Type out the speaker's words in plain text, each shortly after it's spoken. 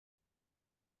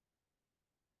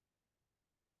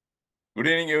Good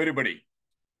evening, everybody.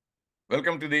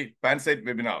 Welcome to the PANSIGHT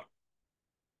webinar.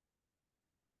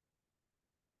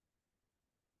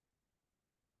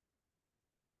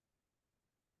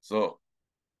 So,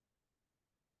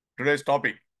 today's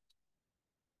topic,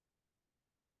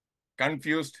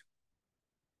 confused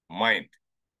mind.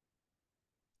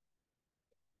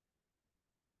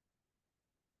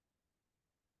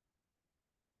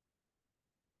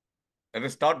 Let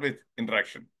us start with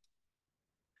interaction.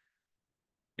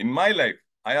 In my life,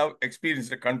 I have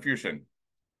experienced a confusion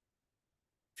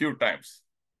few times.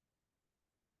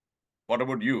 What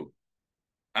about you?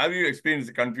 Have you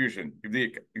experienced confusion?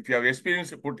 If you have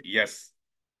experienced, put yes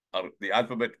or the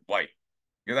alphabet Y.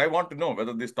 Because I want to know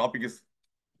whether this topic is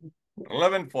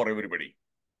relevant for everybody.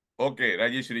 Okay,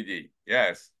 Rajeshwari ji.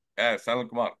 Yes. Yes, Sanal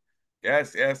Kumar.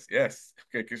 Yes.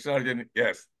 Okay, Krishna Arjun.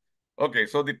 Yes. Okay,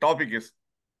 so the topic is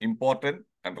important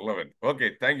and relevant.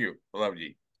 Okay, thank you, Pradap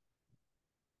ji.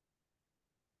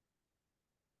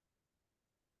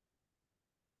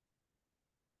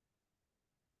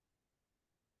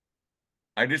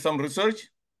 I did some research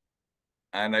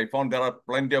and I found there are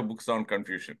plenty of books on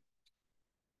confusion.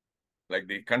 Like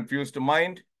The Confused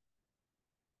Mind.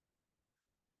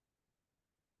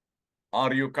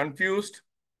 Are You Confused?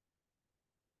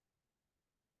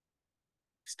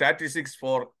 Statistics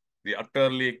for the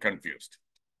Utterly Confused.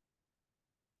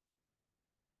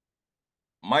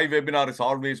 My webinar is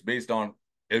always based on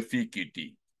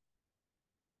FEQT.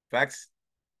 Facts,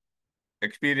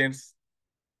 experience,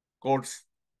 quotes,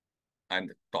 and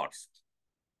thoughts.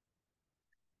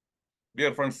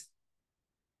 Dear friends,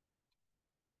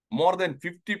 more than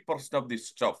 50% of the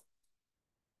stuff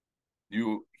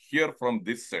you hear from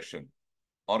this session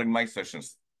or in my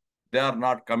sessions, they are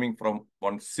not coming from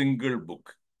one single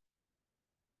book.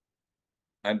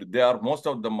 And most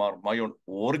of them are my own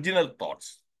original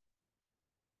thoughts.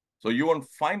 So you won't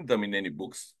find them in any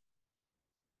books.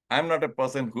 I'm not a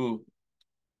person who,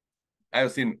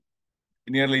 I've seen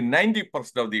nearly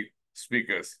 90% of the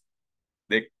speakers,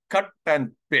 they cut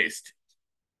and paste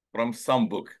from some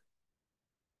book.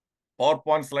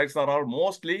 PowerPoint slides are all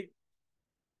mostly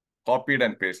copied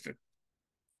and pasted.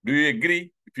 Do you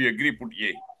agree? If you agree, put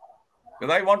A.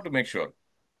 Because I want to make sure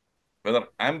whether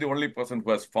I'm the only person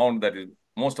who has found that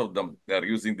most of them, they are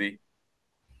using the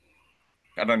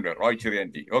cut and paste. Roy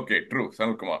Chirianti. Okay, true.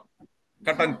 Sanal Kumar.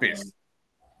 Cut and paste.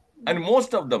 And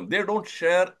most of them, they don't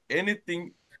share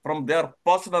anything from their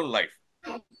personal life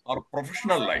or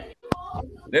professional life.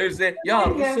 They will say, yeah,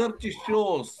 research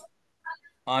shows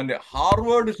and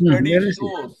Harvard study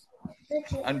shows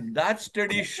and that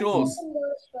study shows.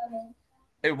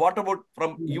 Hey, what about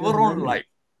from your own life?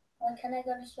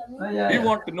 We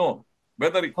want to know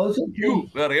whether you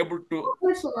were able to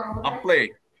apply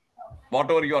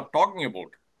whatever you are talking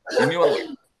about in your life.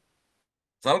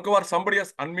 Sanal, somebody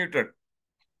has unmuted.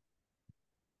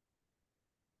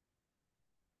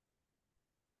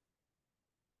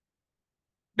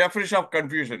 Definition of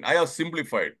confusion. I have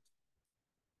simplified.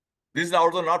 This is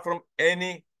also not from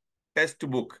any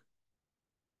textbook.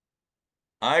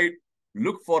 I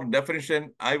look for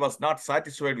definition. I was not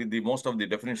satisfied with most of the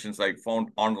definitions I found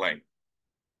online.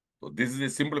 So this is a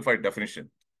simplified definition.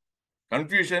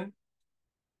 Confusion,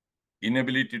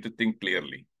 inability to think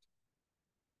clearly.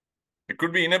 It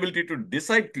could be inability to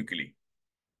decide quickly,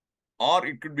 or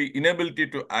it could be inability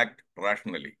to act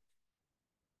rationally.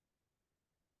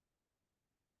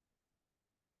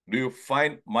 Do you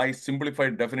find my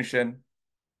simplified definition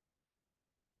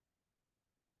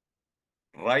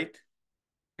right?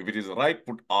 If it is right,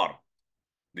 put R,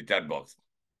 the chat box.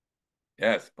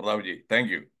 Yes, Pradavji, thank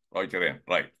you. Roy Cherian,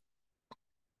 right.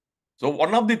 So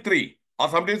one of the three, or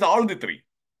sometimes all the three.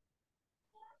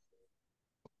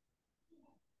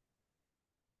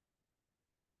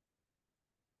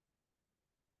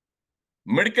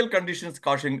 Medical conditions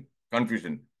causing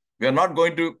confusion. We are not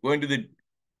going to go into the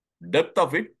depth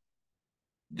of it,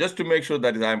 just to make sure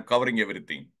that I am covering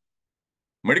everything.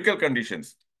 Medical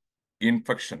conditions,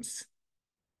 infections,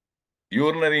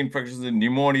 urinary infections,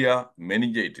 pneumonia,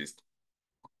 meningitis,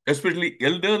 especially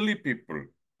elderly people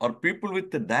or people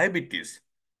with diabetes.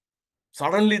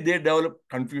 Suddenly they develop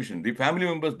confusion. The family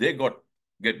members, they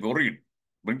get worried,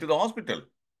 bring to the hospital.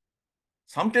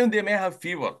 Sometimes they may have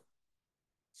fever.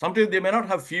 Sometimes they may not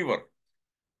have fever.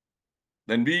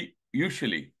 Then we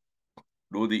usually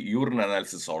do the urine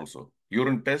analysis also.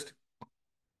 Urine test,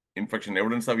 infection,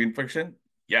 evidence of infection,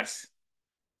 yes.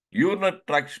 Urinary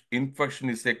tract infection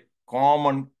is a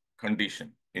common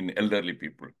condition in elderly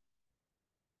people.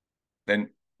 Then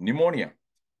pneumonia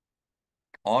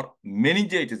or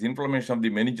meningitis, inflammation of the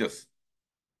meninges.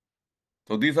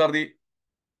 So these are the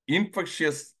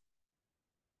infectious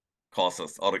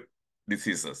causes or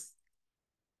diseases.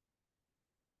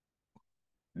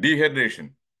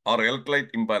 Dehydration or electrolyte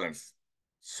imbalance,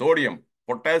 sodium,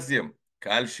 potassium,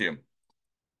 calcium.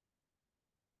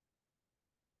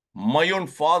 My own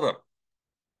father,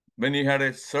 when he had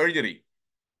a surgery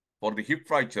for the hip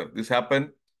fracture, this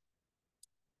happened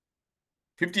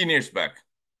 15 years back.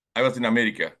 I was in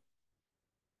America.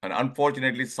 And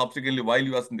unfortunately, subsequently, while he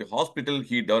was in the hospital,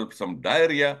 he developed some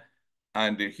diarrhea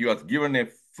and he was given a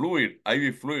fluid,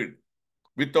 IV fluid,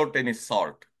 without any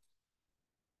salt.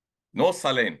 No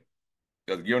saline.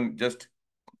 He was given just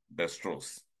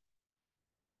dextrose.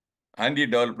 And he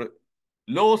developed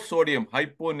low sodium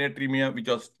hyponatremia, which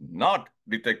was not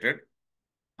detected.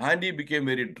 And he became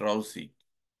very drowsy.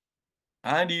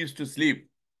 And he used to sleep.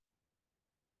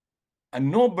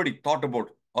 And nobody thought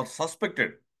about or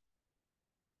suspected.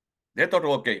 They thought,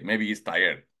 okay, maybe he's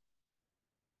tired.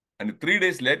 And 3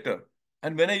 days later,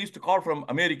 and when I used to call from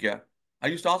America, I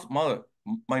used to ask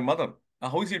my mother,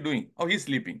 how is he doing? Oh, he's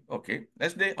sleeping. Okay.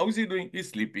 Next day, how is he doing? He's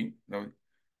sleeping. No.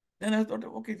 Then I thought,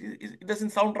 okay, it doesn't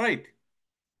sound right.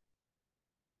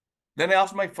 Then I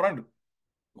asked my friend,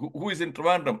 who is in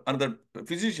Trivandrum, another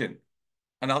physician,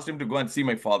 and asked him to go and see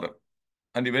my father.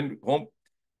 And he went home,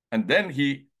 and then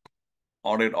he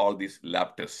ordered all these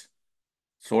lab tests.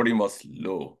 Sodium was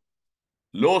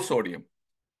low sodium.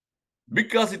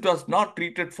 Because it was not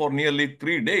treated for nearly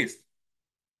 3 days.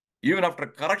 Even after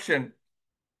correction,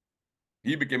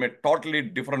 he became a totally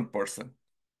different person.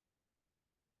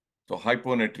 So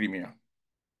hyponatremia,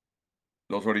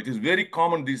 low sodium, it is very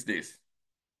common these days.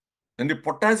 And the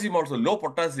potassium also, low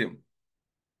potassium.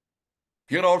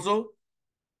 Here also,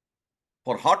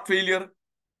 for heart failure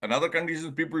and other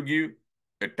conditions, people give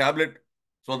a tablet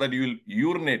so that you will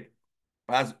urinate,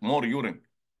 pass more urine.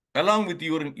 Along with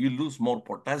urine, you lose more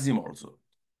potassium also.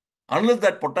 Unless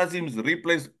that potassium is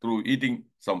replaced through eating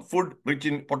some food rich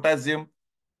in potassium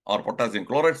or potassium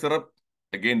chloride syrup,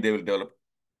 again they will develop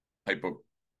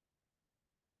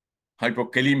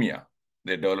hypokalemia.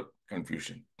 They develop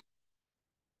confusion.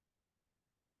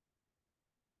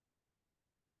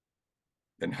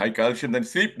 Then high calcium, then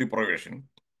sleep deprivation.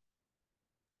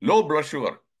 Low blood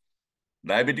sugar.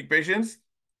 Diabetic patients,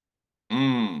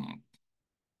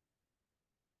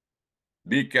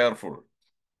 be careful.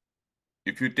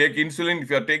 If you take insulin, if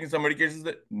you are taking some medications,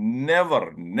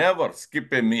 never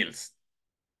skip a meals.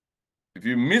 If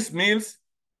you miss meals,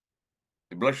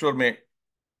 the blood sugar may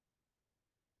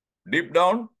dip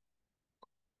down,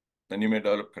 then you may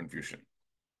develop confusion.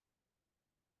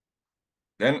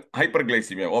 Then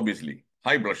hyperglycemia, obviously,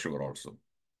 high blood sugar also.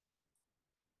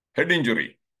 Head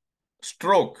injury,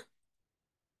 stroke,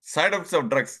 side effects of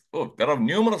drugs. Oh, there are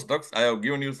numerous drugs. I have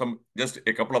given you just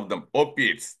a couple of them.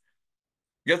 Opiates.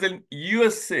 Because in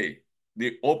USA,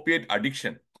 the opiate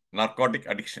addiction, narcotic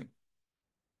addiction,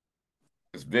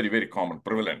 is very common,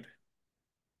 prevalent.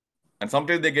 And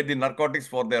sometimes they get the narcotics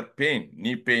for their pain,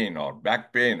 knee pain or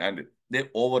back pain, and they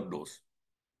overdose.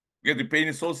 Because the pain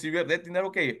is so severe, they think that,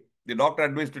 okay, the doctor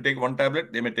advised to take 1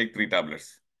 tablet, they may take 3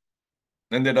 tablets.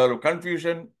 Then they develop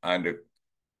confusion and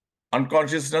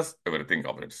unconsciousness, everything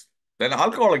of it. Then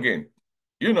alcohol again,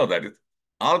 you know that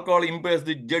alcohol impairs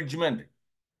the judgment.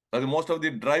 That's most of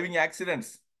the driving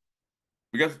accidents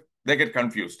because they get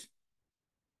confused.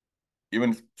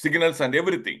 Even signals and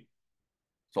everything.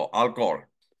 So alcohol,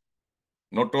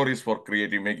 notorious for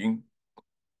making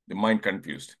the mind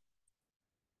confused.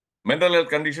 Mental health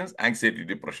conditions, anxiety,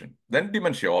 depression. Then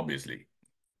dementia, obviously.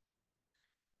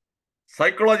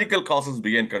 Psychological causes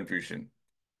begin confusion.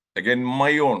 Again,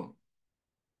 my own,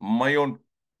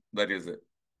 that is a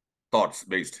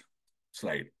thoughts-based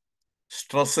slide.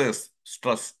 Stress,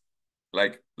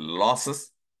 like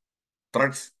losses,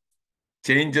 threats,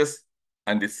 changes,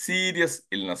 and the serious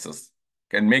illnesses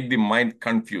can make the mind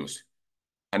confused.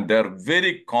 And they're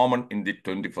very common in the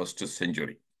 21st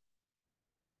century.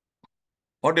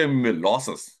 What do you mean by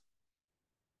losses?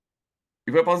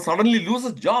 If a person suddenly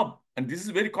loses job, and this is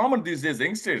very common these days,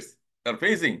 youngsters are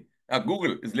facing,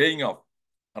 Google is laying off,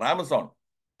 or Amazon,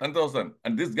 10,000,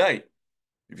 and this guy,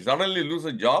 if he suddenly loses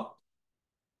a job,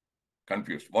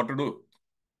 confused. What to do?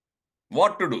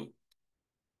 What to do?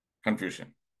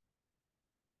 Confusion.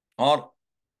 Or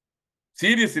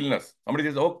serious illness. Somebody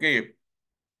says, okay,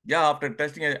 yeah, after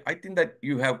testing, I think that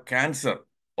you have cancer.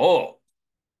 Oh,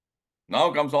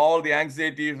 now comes all the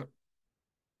anxieties.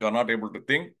 You are not able to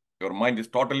think. Your mind is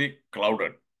totally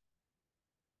clouded.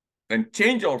 Then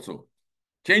change also.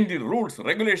 Change the rules,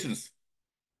 regulations.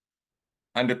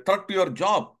 And a threat to your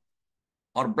job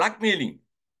or blackmailing.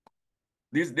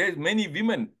 These days, many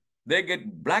women, they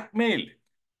get blackmailed.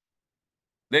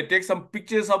 They take some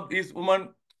pictures of this woman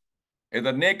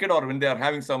either naked or when they are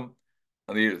having some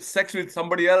sex with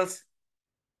somebody else,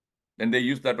 then they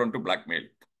use that one to blackmail.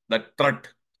 That threat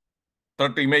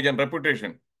to image and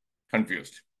reputation,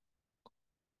 confused.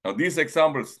 Now these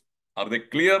examples, are they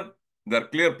clear? They're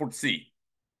clear, put C.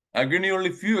 I've given you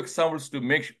only few examples to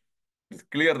make it's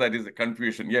clear that is a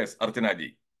confusion. Yes,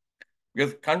 Archanaji.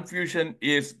 Because confusion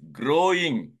is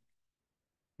growing.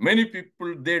 Many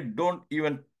people, they don't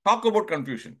even talk about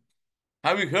confusion.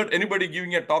 Have you heard anybody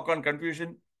giving a talk on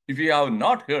confusion? If you have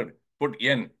not heard, put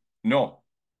N. No.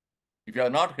 If you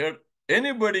have not heard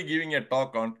anybody giving a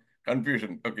talk on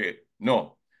confusion, okay,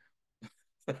 no.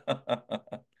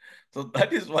 So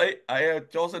that is why I have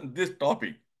chosen this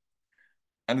topic.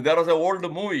 And there was an old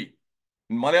movie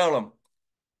in Malayalam,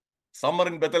 Summer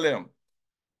in Bethlehem.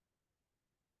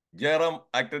 Jairam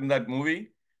acted in that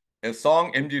movie. A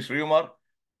song, M.G. Srikumar,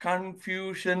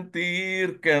 Confusion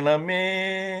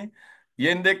Tirkaname.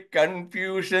 Yende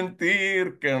confusion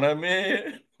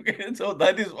Tirkaname. Okay, so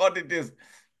that is what it is.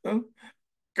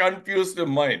 Confused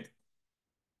mind.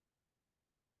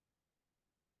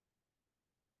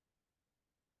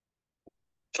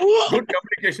 Good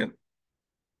communication.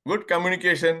 Good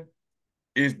communication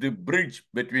is the bridge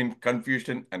between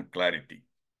confusion and clarity.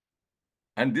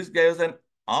 And this guy was an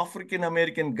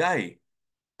African-American guy.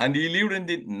 And he lived in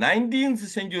the 19th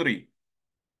century.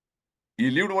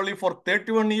 He lived only for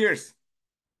 31 years.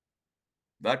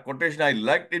 That quotation, I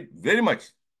liked it very much.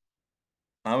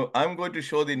 I'm going to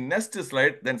show the next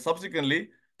slide. Then subsequently,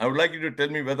 I would like you to tell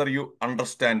me whether you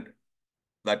understand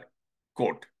that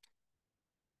quote.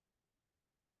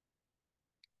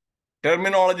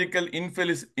 Terminological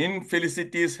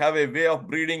infelicities have a way of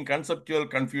breeding conceptual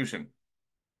confusion.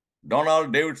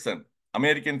 Donald Davidson,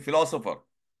 American philosopher.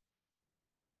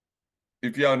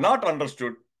 If you have not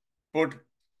understood, put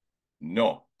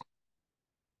no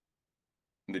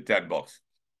in the chat box.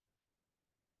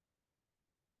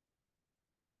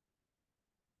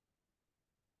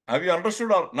 Have you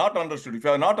understood or not understood? If you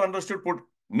have not understood, put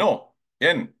no,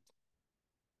 N.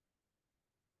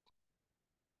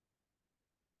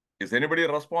 Is anybody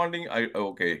responding?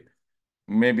 Okay.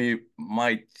 Maybe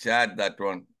my chat, that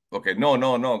one. Okay, no,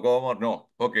 go over, no.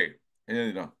 Okay.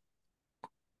 No.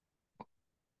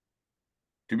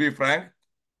 To be frank,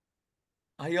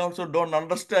 I also don't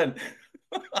understand.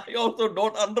 I also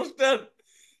don't understand.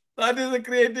 That is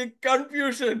creating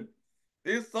confusion.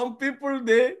 There's some people,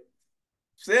 they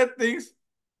say things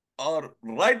or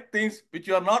write things which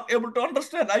you are not able to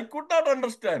understand. I could not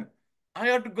understand. I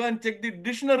had to go and check the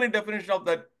dictionary definition of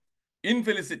that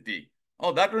infelicity.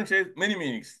 Oh, that one says many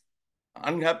meanings.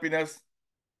 Unhappiness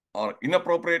or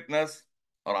inappropriateness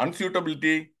or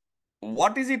unsuitability.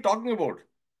 What is he talking about?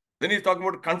 Then he's talking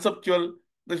about conceptual,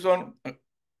 this one,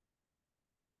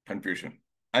 confusion.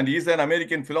 And he's an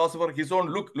American philosopher. His own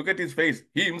look at his face.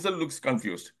 He himself looks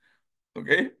confused.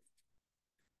 Okay?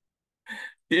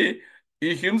 He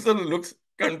himself looks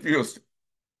confused.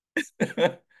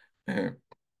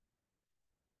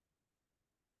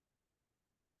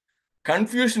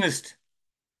 Confusionist.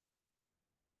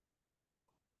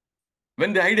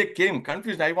 When the idea came,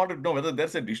 confusion, I wanted to know whether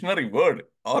there's a dictionary word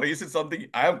or is it something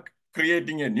I am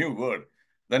creating a new word.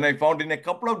 Then I found in a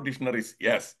couple of dictionaries,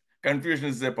 yes, confusionist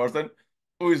is a person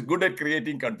who is good at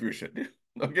creating confusion.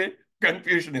 Okay?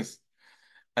 Confusionist.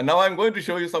 And now I'm going to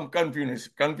show you some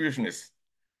confusionists.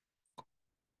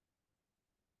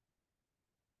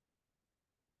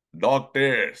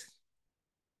 Doctors.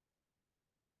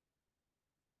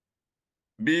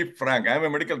 Be frank, I'm a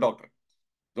medical doctor.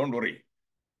 Don't worry.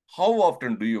 How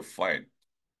often do you find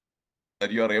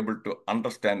that you are able to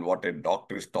understand what a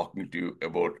doctor is talking to you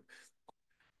about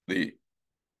the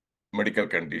medical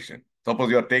condition? Suppose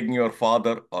you are taking your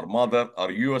father or mother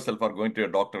or you yourself are going to a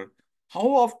doctor. How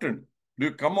often do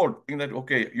you come out in that,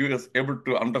 okay, you are able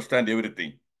to understand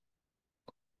everything?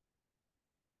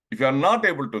 If you are not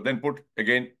able to, then put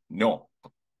again, no.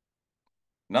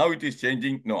 Now it is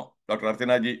changing, no. Dr.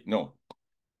 Archanaji, no.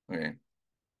 Okay.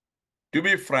 To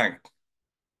be frank,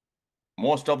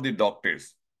 most of the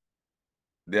doctors,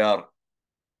 they are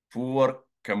poor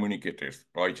communicators,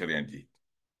 Roy Cherianji.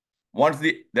 Once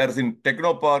there's in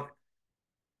Technopark,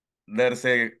 there's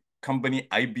a company,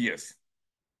 IBS.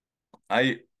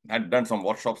 I had done some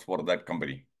workshops for that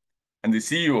company. And the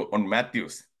CEO on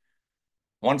Matthews,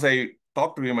 once I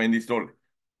talked to him and he told,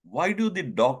 why do the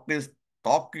doctors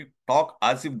talk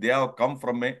as if they have come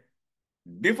from a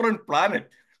different planet?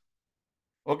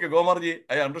 Okay, Gomarji,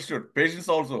 I understood. Patients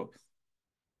also,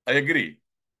 I agree.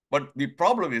 But the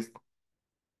problem is,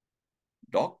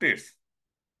 doctors,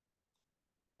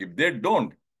 if they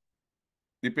don't,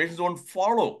 the patients won't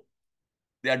follow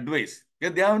the advice.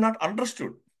 They have not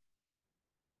understood.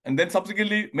 And then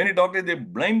subsequently, many doctors, they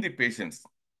blame the patients.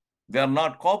 They are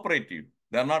not cooperative.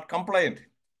 They are not compliant.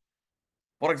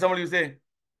 For example, you say,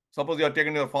 suppose you are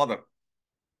taking your father.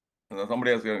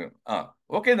 Somebody else going,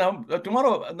 okay, now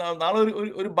tomorrow, now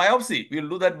biopsy. We'll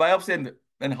do that biopsy. And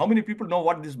then how many people know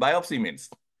what this biopsy means?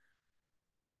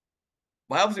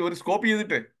 Biopsy, what is scopy, is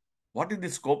it? What is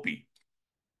this scopy?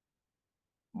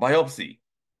 Biopsy.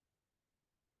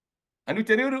 And you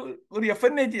tell you,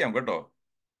 FNAG,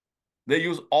 they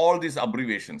use all these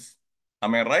abbreviations.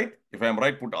 Am I right? If I am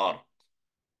right, put R.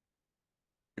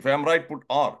 If I am right, put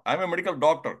R. I am a medical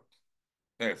doctor.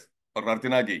 Yes. Or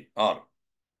Ratinaji, R.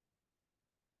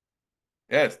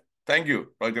 Yes. Thank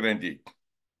you, Dr. NG.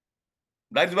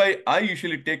 That's why I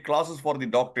usually take classes for the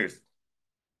doctors.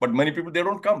 But many people, they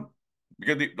don't come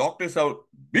because the doctors have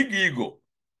big ego.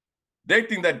 They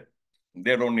think that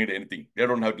they don't need anything. They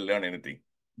don't have to learn anything.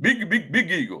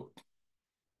 Big ego.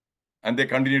 And they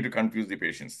continue to confuse the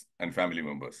patients and family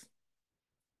members.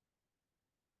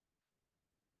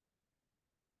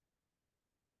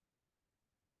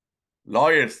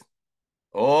 Lawyers.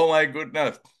 Oh my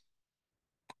goodness.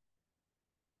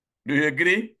 Do you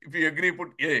agree? If you agree,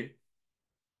 put A.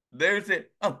 They will say,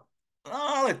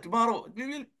 tomorrow we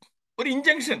will, for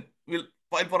injunction, we'll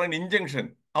file for an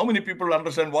injunction. How many people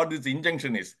understand what this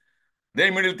injunction is? They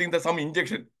immediately think that some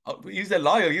injection. He's a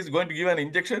lawyer, he's going to give an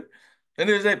injection. Then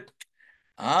they say,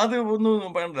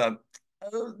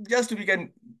 just we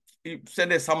can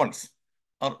send a summons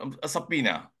or a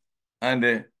subpoena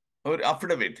and or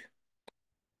affidavit.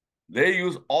 They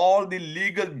use all the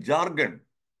legal jargon.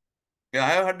 I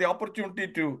have had the opportunity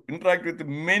to interact with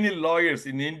many lawyers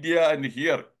in India and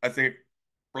here as a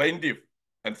plaintiff.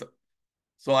 And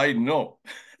so I know.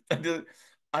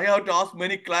 I have to ask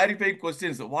many clarifying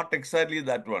questions. What exactly is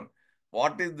that one?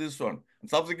 What is this one? And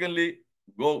subsequently,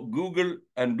 go Google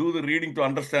and do the reading to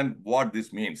understand what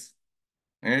this means.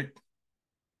 Right?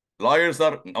 Lawyers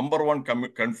are number one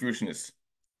confusionists.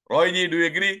 Roy ji, do you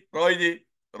agree? Roy ji,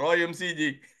 Roy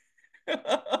MCG.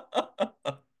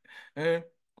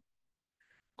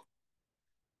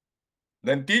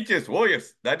 Then teachers, oh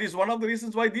yes, that is one of the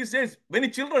reasons why these days many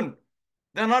children,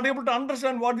 they're not able to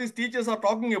understand what these teachers are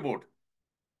talking about.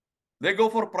 They go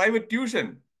for private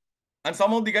tuition. And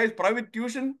some of the guys, private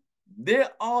tuition, they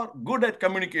are good at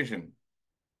communication.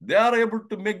 They are able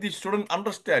to make the student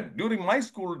understand. During my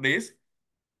school days,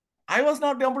 I was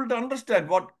not able to understand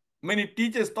what many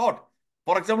teachers taught.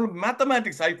 For example,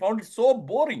 mathematics, I found it so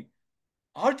boring.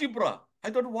 Algebra, I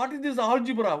thought, what is this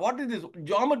algebra? What is this?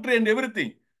 Geometry and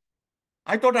everything.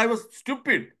 I thought I was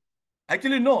stupid.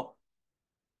 Actually, no.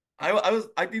 I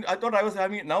thought I was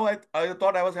having, now I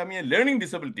thought I was having a learning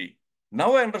disability.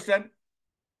 Now I understand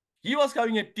he was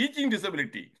having a teaching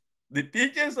disability. The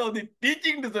teachers have the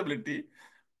teaching disability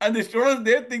and the students,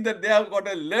 they think that they have got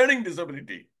a learning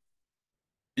disability.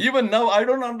 Even now, I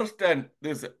don't understand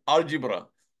this algebra.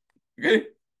 Okay?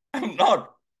 I'm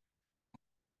not.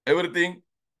 Everything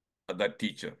at that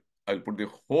teacher. I'll put the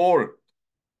whole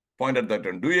point at that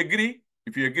end. Do you agree?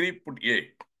 If you agree, put A.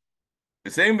 The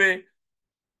same way,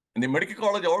 in the medical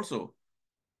college also,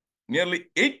 nearly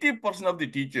 80% of the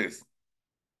teachers,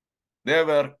 they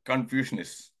were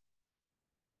Confucianists.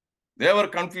 They were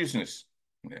Confucianists.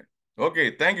 Yeah.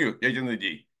 Okay, thank you, Yajendra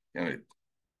ji.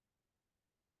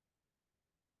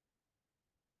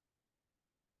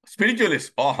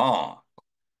 Spiritualists. A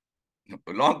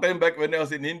long time back when I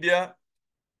was in India,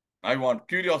 I want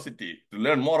curiosity to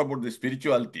learn more about the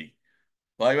spirituality.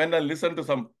 So I went and listened to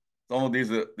some of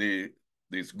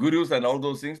these gurus and all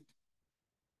those things.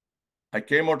 I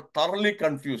came out thoroughly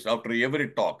confused after every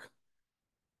talk.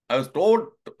 I was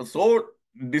so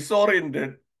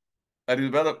disoriented.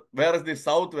 Where is the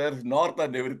south, where is north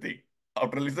and everything.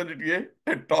 After listening to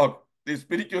a talk, the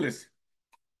spiritualists.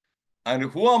 And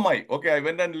who am I? Okay, I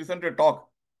went and listened to a talk.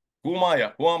 Who am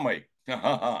I? Who am I?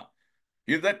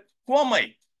 Is that, who am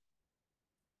I?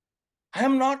 I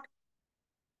am not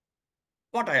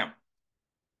what I am.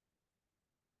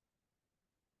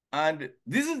 And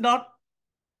this is not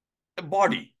a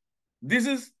body. This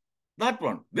is that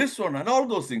one, this one, and all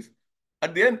those things.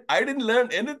 At the end, I didn't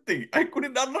learn anything. I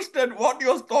couldn't understand what he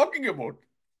was talking about.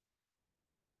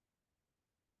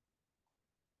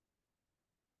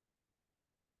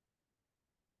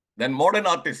 Then modern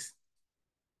artists.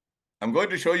 I'm going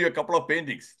to show you a couple of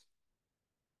paintings.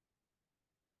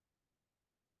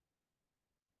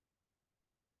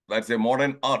 That's a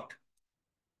modern art.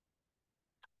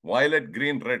 Violet,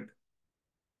 green, red.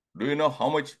 Do you know how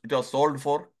much it was sold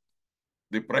for?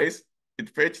 The price it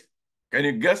fetched? Can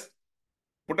you guess?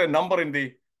 Put a number in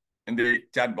the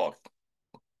chat box.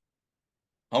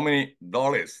 How many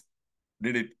dollars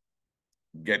did it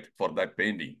get for that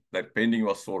painting? That painting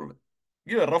was sold.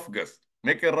 Give a rough guess.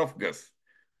 Make a rough guess.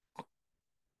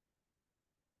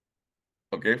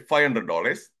 Okay,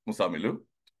 $500, Musamilu.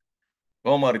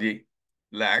 Omarji,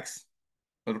 lakhs,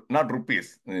 not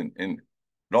rupees, in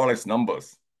dollars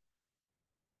numbers.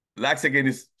 Lakhs again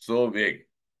is so vague.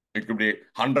 It could be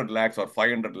 100 lakhs or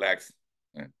 500 lakhs.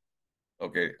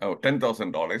 Okay, oh,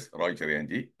 $10,000, Roy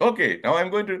Cherianji. Okay, now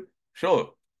I'm going to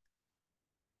show.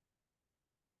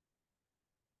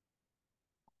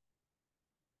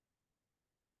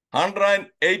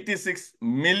 $186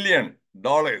 million.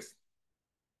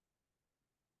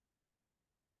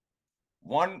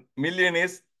 1 million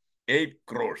is 8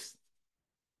 crores.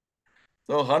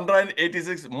 So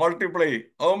 186 multiply.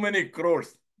 How many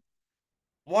crores?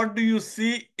 What do you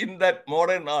see in that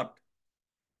modern art?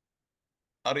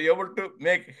 Are you able to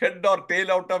make head or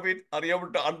tail out of it? Are you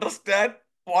able to understand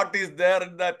what is there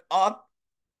in that art?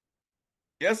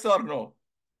 Yes or no?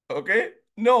 Okay?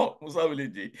 No,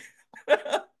 Musawiliji.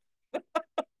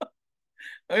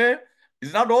 Okay?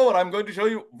 It's not over. I'm going to show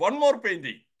you one more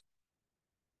painting.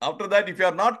 After that, if you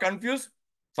are not confused,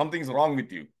 something's wrong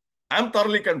with you. I'm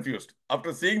thoroughly confused.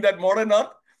 After seeing that modern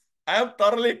art, I am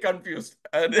thoroughly confused.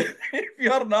 And if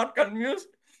you are not confused,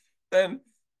 then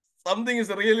something is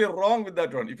really wrong with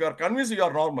that one. If you are convinced, you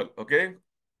are normal. Okay?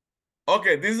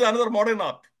 Okay, this is another modern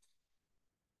art.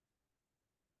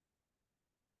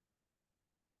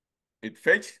 It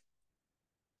fetched,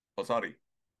 oh sorry,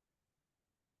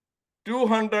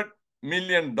 $200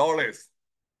 million.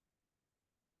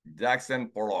 Jackson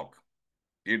Pollock.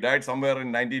 He died somewhere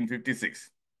in 1956.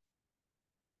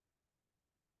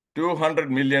 $200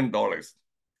 million.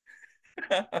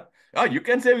 You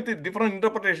can say with a different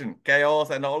interpretation, chaos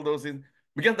and all those things,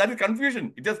 because that is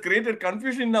confusion. It has created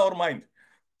confusion in our mind.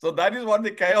 So that is what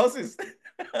the chaos is.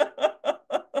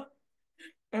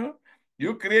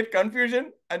 You create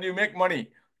confusion and you make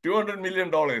money. $200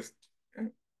 million.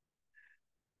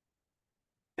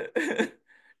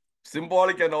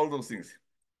 Symbolic and all those things.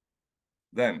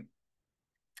 Then,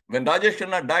 when Rajesh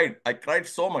Khanna died, I cried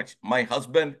so much. My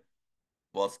husband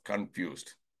was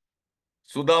confused.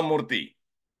 Sudha Murthy.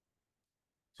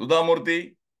 Sudha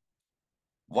Murthy,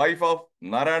 wife of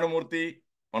Narayana Murthy,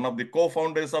 one of the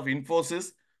co-founders of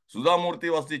Infosys. Sudha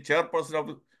Murthy was the chairperson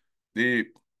of the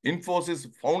Infosys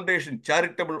Foundation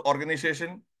charitable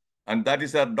organization. And that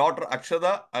is her daughter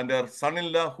Akshada and her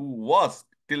son-in-law, who was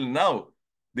till now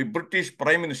the British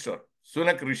Prime Minister,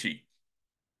 Sunak Rishi.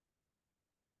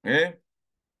 Eh?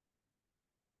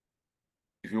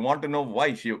 If you want to know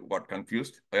why she got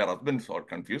confused, her husband got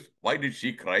confused, why did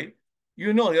she cry?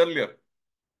 You know earlier.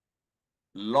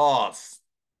 Loss.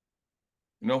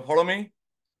 Follow me?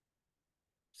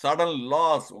 Sudden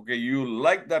loss. Okay, you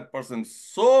like that person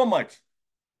so much.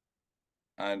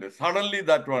 And suddenly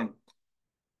that one,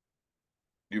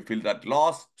 you feel that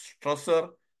loss, stressor,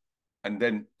 and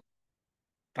then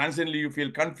transiently you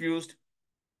feel confused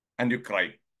and you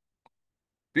cry.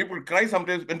 People cry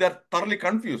sometimes when they're thoroughly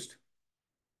confused.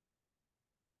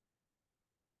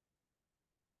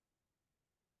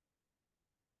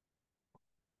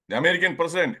 The American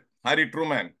president, Harry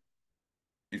Truman,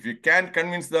 if you can't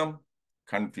convince them,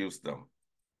 confuse them.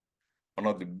 One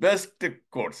of the best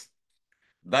quotes.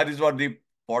 That is what the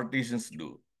politicians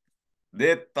do.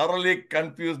 They thoroughly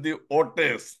confuse the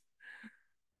voters.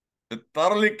 They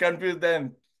thoroughly confuse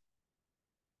them.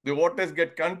 The voters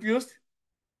get confused.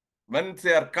 When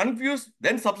they are confused,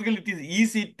 then subsequently it is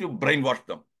easy to brainwash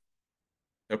them.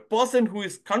 A person who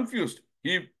is confused,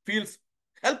 he feels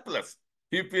helpless.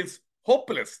 He feels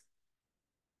hopeless.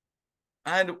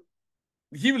 And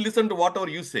he will listen to whatever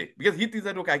you say because he thinks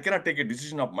that, okay, I cannot take a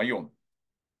decision of my own.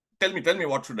 Tell me,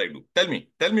 what should I do? Tell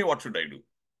me, what should I do?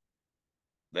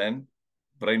 Then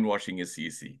brainwashing is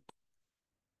easy.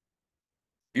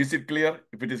 Is it clear?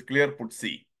 If it is clear, put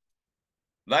C.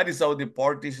 That is how the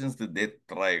politicians, they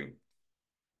thrive.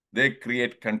 They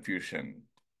create confusion.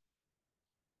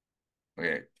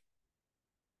 Okay.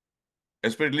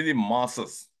 Especially the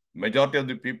masses, majority of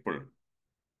the people,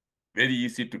 very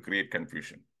easy to create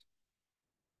confusion.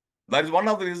 That is one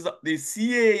of the reasons. The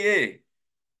CAA,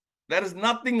 there is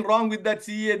nothing wrong with that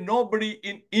CAA. Nobody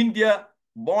in India,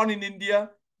 born in India,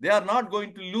 they are not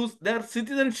going to lose their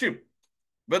citizenship.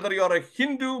 Whether you are a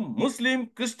Hindu,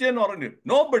 Muslim, Christian, or Indian,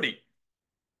 nobody.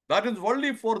 That is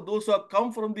only for those who have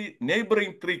come from the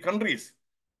neighboring 3 countries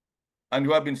and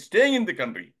who have been staying in the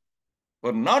country, who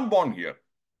are not born here,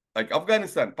 like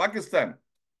Afghanistan, Pakistan,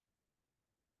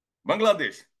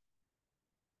 Bangladesh.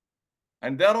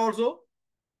 And there also,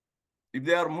 if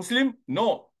they are Muslim,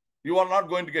 no, you are not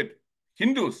going to get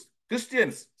Hindus,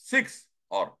 Christians, Sikhs,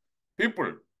 or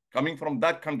people coming from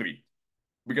that country.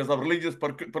 because of religious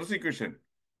persecution,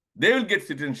 they will get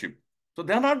citizenship. So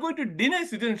they are not going to deny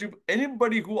citizenship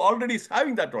anybody who already is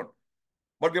having that one.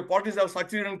 But the parties have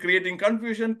succeeded in creating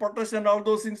confusion, protest, and all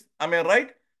those things. Am I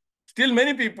right? Still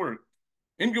many people,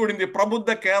 including the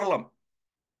Prabuddha Keralam,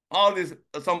 all this,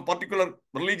 some particular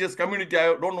religious community,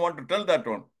 I don't want to tell that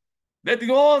one. They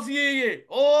think, oh, CAA,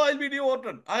 oh, I'll be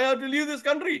deported. I have to leave this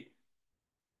country.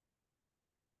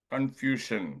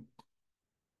 Confusion.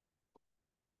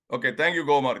 Okay, thank you,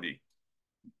 Gomarji.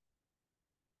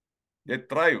 They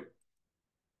thrive.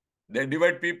 They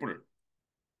divide people.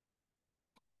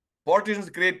 Politicians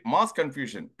create mass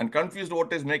confusion, and confused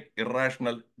voters make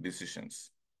irrational decisions.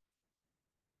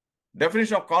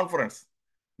 Definition of conference.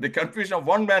 The confusion of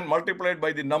one man multiplied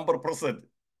by the number present.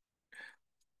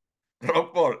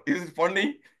 Is it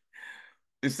funny?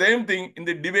 The same thing in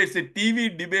the debates, the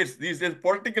TV debates, these days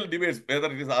political debates,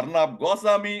 whether it is Arnab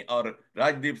Goswami or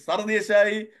Rajdeep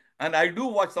Sardesai, and I do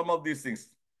watch some of these things.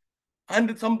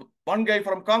 And one guy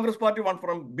from Congress Party, one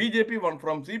from BJP, one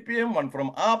from CPM, one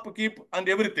from AAP, KEEP, and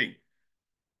everything.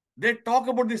 They talk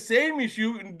about the same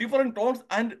issue in different tones,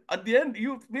 and at the end,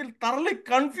 you feel thoroughly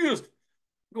confused.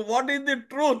 What is the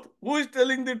truth? Who is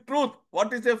telling the truth?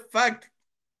 What is a fact?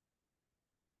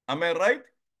 Am I right?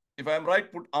 If I am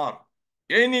right, put R.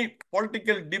 Any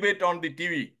political debate on the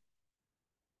TV,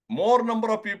 more number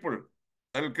of people,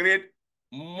 that will create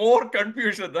more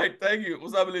confusion, right? Thank you,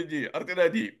 Usabili Artina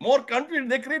ji. More confusion.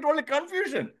 They create only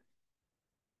confusion.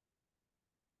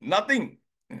 Nothing.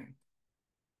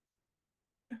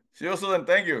 Shivasudan,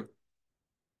 thank you.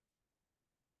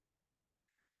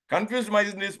 Confused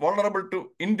mind is vulnerable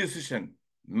to indecision,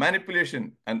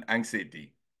 manipulation, and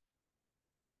anxiety.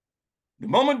 The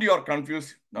moment you are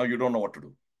confused, now you don't know what to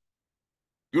do.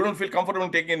 You don't feel comfortable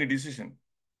in taking any decision.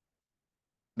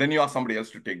 Then you ask somebody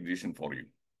else to take decision for you.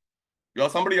 You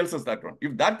ask somebody else's that one.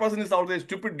 If that person is also a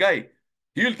stupid guy,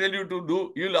 he will tell you to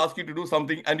do, he will ask you to do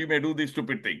something and you may do the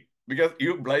stupid thing because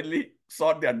you blindly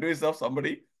sought the advice of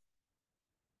somebody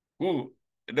who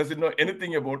doesn't know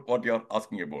anything about what you are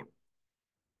asking about.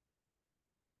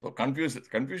 So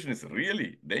confusion is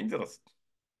really dangerous.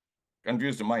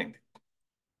 Confused mind.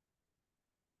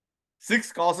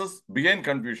 6 causes behind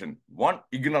confusion. 1,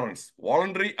 ignorance,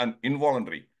 voluntary and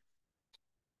involuntary.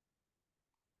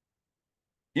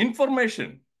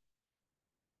 Information,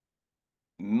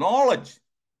 knowledge,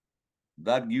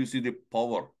 that gives you the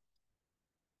power.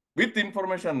 With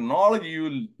information, knowledge, you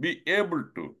will be able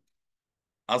to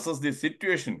assess the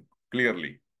situation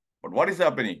clearly. But what is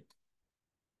happening?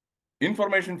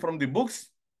 Information from the books,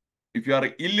 if you are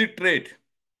illiterate,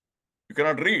 you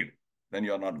cannot read, then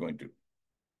you are not going to.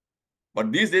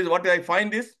 But these days, what I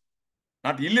find is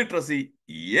not illiteracy,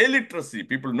 illiteracy.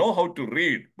 People know how to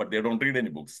read, but they don't read any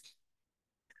books.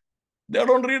 They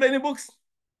don't read any books.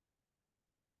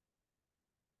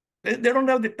 They don't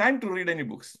have the time to read any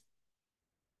books.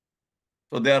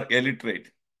 So they are illiterate.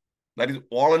 That is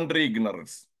voluntary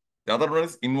ignorance. The other one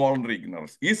is involuntary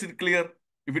ignorance. Is it clear?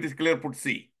 If it is clear, put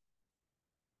C.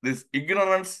 This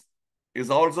ignorance is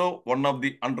also one of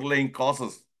the underlying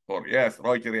causes for, yes,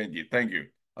 Roy Cherianji, thank you.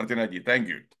 Archanaji, thank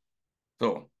you.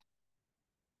 So,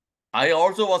 I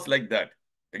also was like that.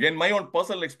 Again, my own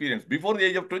personal experience. Before the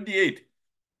age of 28,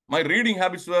 my reading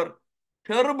habits were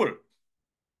terrible.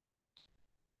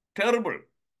 Terrible.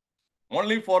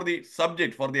 Only for the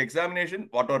subject, for the examination,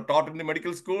 what were taught in the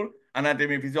medical school,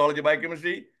 anatomy, physiology,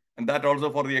 biochemistry, and that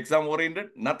also for the exam oriented,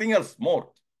 nothing else more.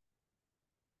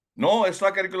 No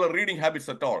extracurricular reading habits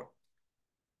at all.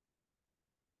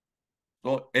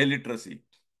 So illiteracy.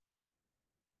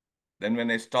 Then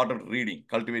when I started reading,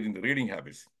 cultivating the reading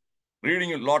habits,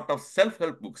 reading a lot of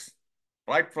self-help books,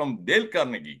 right from Dale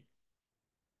Carnegie,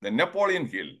 the Napoleon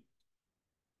Hill,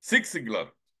 Zig Ziglar.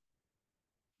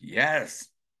 Yes,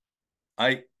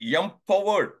 I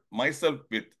empowered myself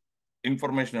with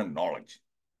information and knowledge.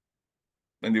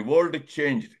 When the world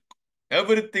changed,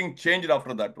 everything changed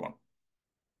after that one.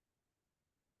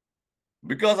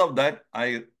 Because of that,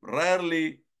 I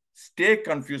rarely stay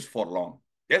confused for long.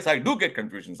 Yes, I do get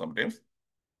confusion sometimes,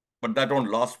 but that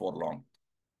won't last for long.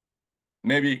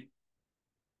 Maybe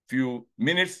few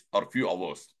minutes or few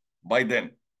hours. By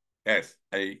then, yes,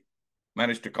 I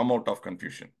managed to come out of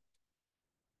confusion.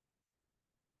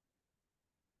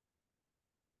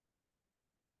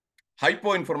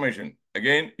 Hypo-information.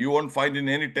 Again, you won't find in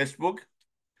any textbook.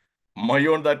 My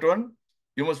own that one.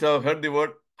 You must have heard the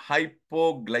word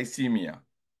hypoglycemia.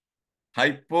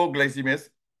 Hypoglycemia.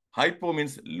 Hypo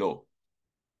means low.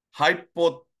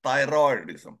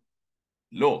 Hypothyroidism.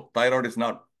 Low. Thyroid is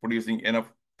not producing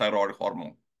enough thyroid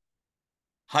hormone.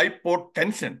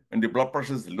 Hypotension, when the blood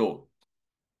pressure is low.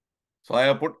 So I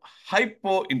have put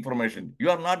hypo information.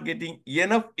 You are not getting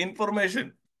enough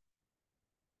information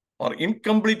or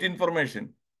incomplete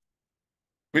information.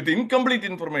 With incomplete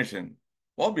information,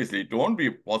 obviously it won't be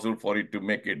possible for you to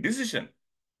make a decision.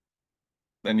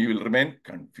 Then you will remain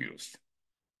confused.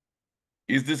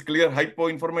 Is this clear hypo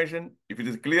information? If it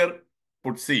is clear,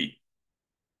 put C.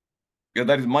 Yeah,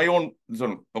 that is my own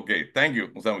zone. Okay, thank you,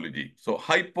 Musamuluji. So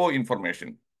hypo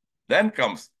information. Then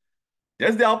comes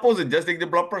just the opposite, just like the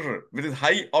blood pressure. If it is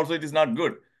high, also it is not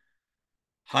good.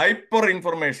 Hyper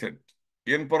information,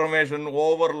 information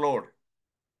overload.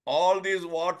 All these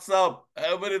WhatsApp,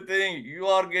 everything, you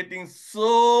are getting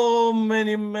so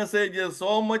many messages,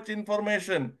 so much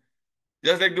information.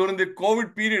 Just like during the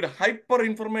COVID period, hyper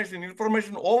information,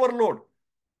 information overload.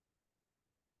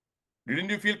 Didn't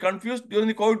you feel confused during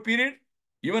the COVID period?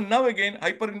 Even now again,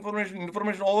 hyper information,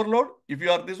 information overload. If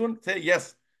you are this one, say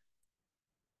yes.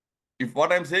 If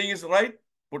what I'm saying is right,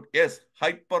 put yes,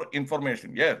 hyper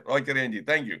information. Yes, Roy Cherianji,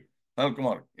 thank you. Anil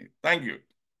Kumar, thank you.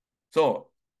 So,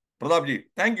 Pratapji,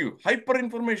 thank you. Hyper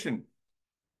information.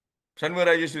 Shanmugha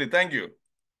Rajeshwari, thank you.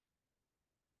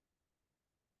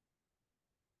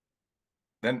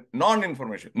 Then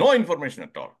non-information, no information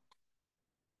at all.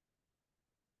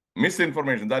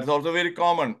 Misinformation, that is also very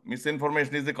common.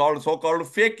 Misinformation is so-called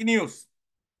fake news,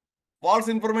 false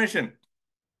information.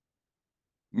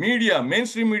 Media,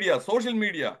 mainstream media, social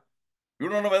media, you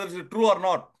don't know whether it's true or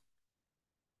not.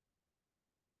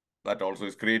 That also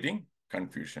is creating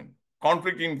confusion.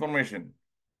 Conflicting information.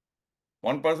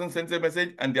 One person sends a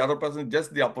message and the other person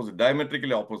just the opposite,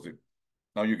 diametrically opposite.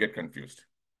 Now you get confused.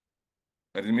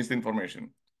 That is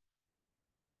misinformation.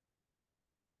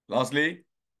 Lastly,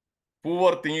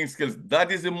 poor thinking skills.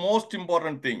 That is the most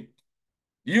important thing.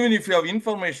 Even if you have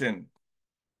information,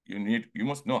 you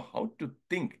must know how to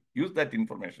think, use that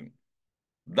information.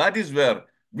 That is where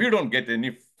we don't get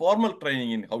any formal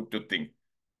training in how to think.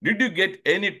 Did you get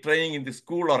any training in the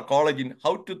school or college in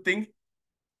how to think?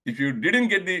 If you didn't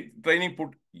get the training, put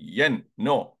N,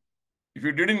 no. If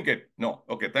you didn't get, no.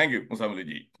 Okay, thank you,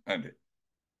 Musamuluji. And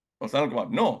Sanal Kumar,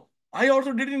 no. I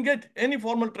also didn't get any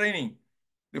formal training.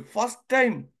 The first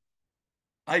time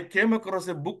I came across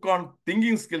a book on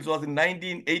thinking skills was in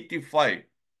 1985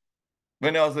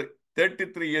 when I was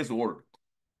 33 years old.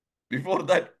 Before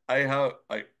that, I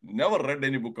never read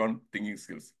any book on thinking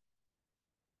skills.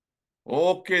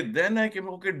 Okay, then I came,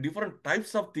 okay, different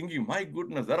types of thinking. My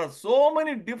goodness, there are so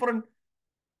many different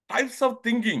types of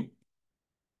thinking.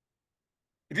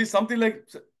 It is something like,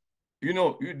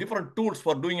 different tools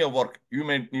for doing your work. You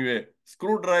may need a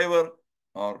screwdriver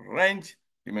or wrench.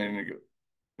 You may need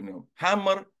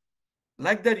hammer.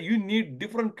 Like that, you need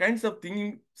different kinds of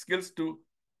thinking skills to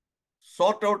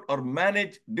sort out or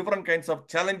manage different kinds of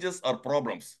challenges or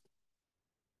problems.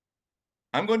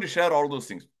 I'm going to share all those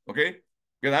things, okay?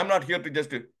 Because I'm not here to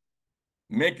just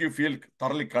make you feel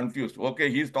thoroughly confused.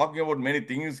 Okay, he's talking about many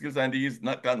thinking skills and he's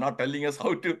not telling us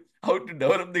how to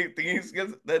develop the thinking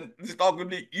skills. Then this talk will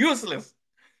be useless.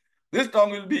 This talk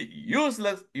will be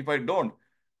useless if I don't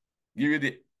give you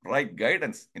the right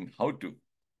guidance in how to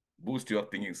boost your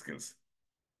thinking skills.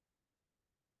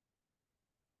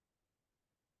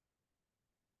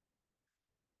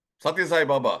 Satya Sai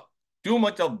Baba, too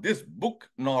much of this book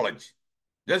knowledge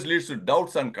just leads to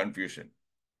doubts and confusion.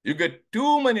 You get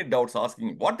too many doubts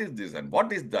asking, what is this and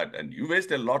what is that? And you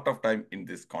waste a lot of time in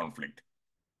this conflict.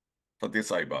 Satya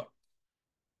Sai Baba.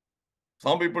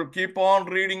 Some people keep on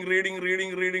reading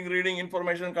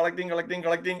information, collecting,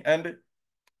 and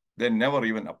they never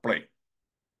even apply.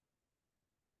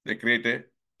 They create a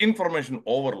information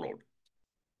overload.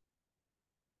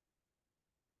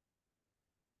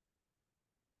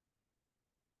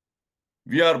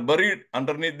 We are buried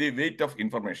underneath the weight of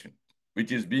information,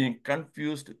 which is being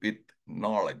confused with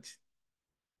knowledge.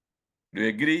 Do you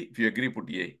agree? If you agree, put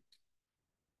A.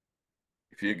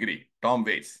 If you agree, Tom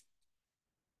Waits.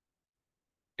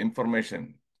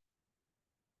 Information.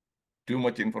 Too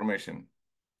much information.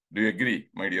 Do you agree,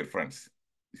 my dear friends?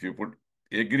 If you put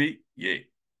agree, A.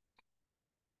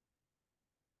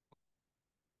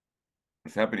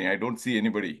 What's happening? I don't see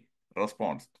anybody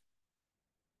response.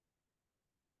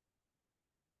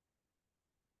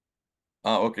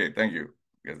 Okay, thank you.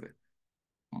 Because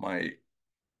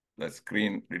the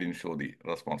screen didn't show the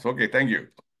response. Okay, thank you.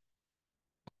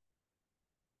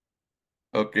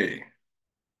 Okay.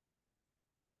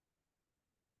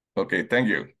 Okay, thank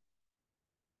you.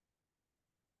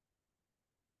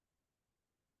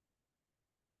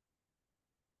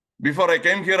 Before I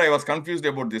came here, I was confused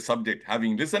about this subject.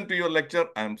 Having listened to your lecture,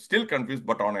 I am still confused,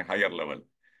 but on a higher level.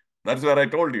 That's where I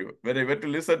told you. When I went to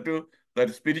listen to that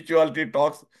spirituality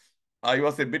talks, I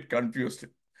was a bit confused.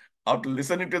 After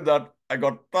listening to that, I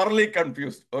got thoroughly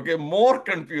confused. Okay, more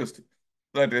confused.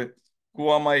 That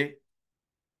who am I?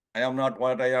 I am not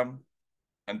what I am.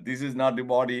 And this is not the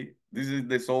body. This is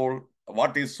the soul.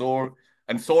 What is soul?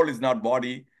 And soul is not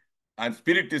body. And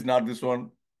spirit is not this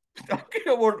one. Talking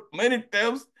about many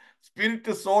terms, spirit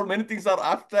to soul, many things are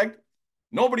abstract.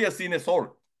 Nobody has seen a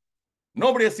soul.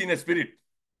 Nobody has seen a spirit.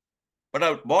 But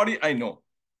a body, I know.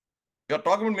 You are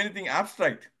talking about many things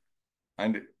abstract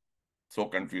and so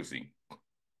confusing.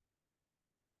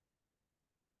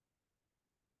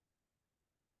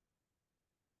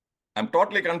 I'm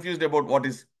totally confused about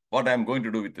what I'm going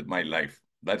to do with my life.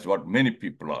 That's what many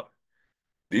people are.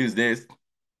 These days,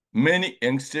 many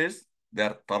youngsters, they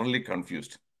are thoroughly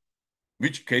confused.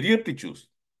 Which career to choose?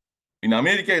 In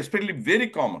America, especially very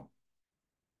common.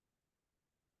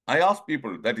 I ask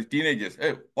people, that is teenagers,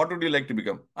 hey, what would you like to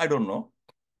become? I don't know.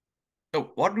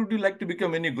 So what would you like to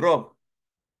become when you grow up?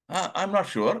 I'm not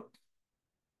sure.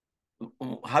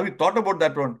 Have you thought about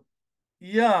that one?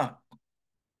 Yeah,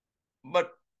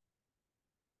 but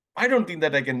I don't think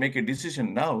that I can make a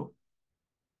decision now.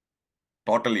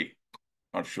 Totally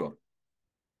not sure.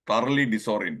 Thoroughly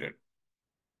disoriented.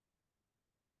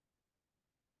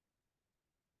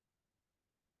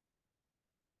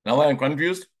 Now I am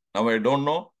confused. Now I don't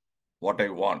know what I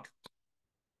want.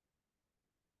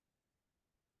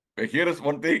 But here is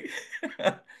one thing.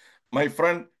 My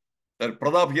friend,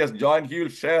 Pradap, he has joined. He will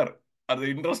share the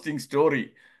interesting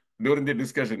story during the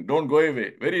discussion. Don't go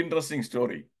away. Very interesting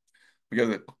story.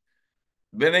 Because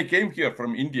when I came here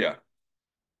from India,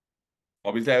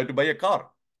 obviously I had to buy a car.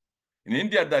 In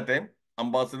India at that time,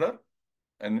 Ambassador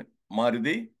and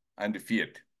Maruti and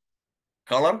Fiat.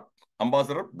 Color,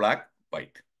 Ambassador, black,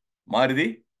 white.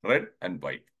 Maruti, red and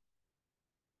white.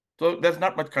 So there's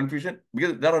not much confusion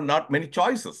because there are not many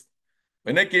choices.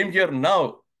 When I came here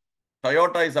now,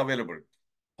 Toyota is available,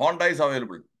 Honda is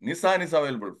available, Nissan is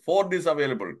available, Ford is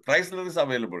available, Chrysler is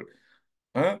available,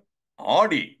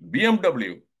 Audi,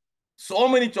 BMW. So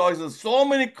many choices, so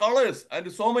many colors,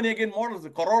 and so many again models. The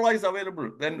Corolla is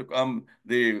available, then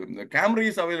the Camry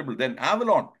is available, then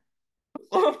Avalon.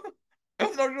 So I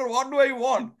was not sure what do I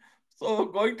want. So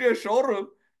going to a showroom,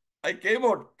 I came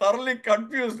out thoroughly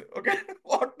confused. Okay,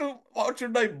 what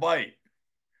should I buy?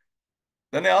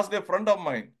 Then I asked a friend of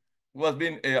mine who has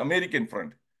been an American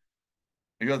friend.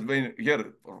 He has been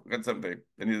here for quite some time.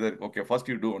 Then he said, okay, first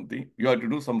you do one thing. You have to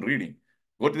do some reading.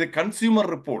 Go to the Consumer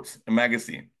Reports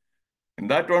magazine. In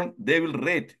that one, they will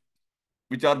rate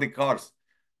which are the cars,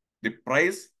 the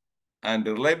price and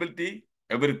the reliability,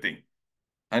 everything.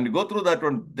 And go through that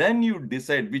one. Then you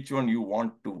decide which one you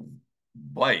want to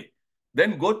buy.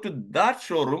 Then go to that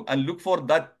showroom and look for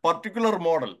that particular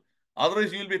model.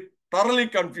 Otherwise, you will be thoroughly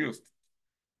confused.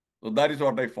 So that is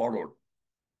what I followed.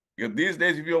 Because these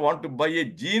days, if you want to buy a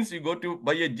jeans, you go to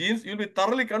buy a jeans, you'll be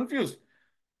thoroughly confused.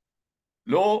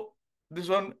 Low, this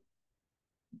one,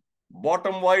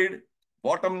 bottom wide,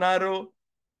 bottom narrow,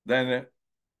 then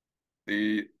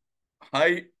the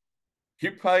high,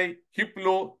 hip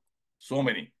low, so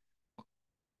many.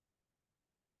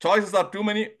 Choices are too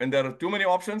many. When there are too many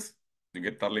options, you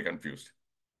get thoroughly confused.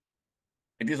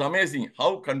 It is amazing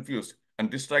how confused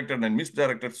and distracted and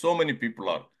misdirected so many people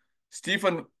are.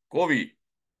 Stephen Covey,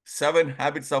 7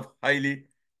 Habits of Highly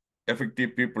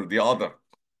Effective People, the author.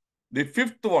 The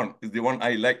fifth one is the one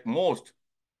I like most.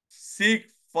 Seek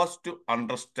first to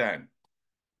understand.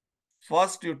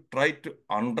 First, you try to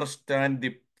understand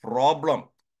the problem.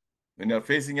 When you're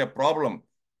facing a problem,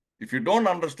 if you don't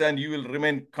understand, you will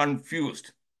remain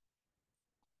confused.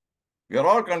 We are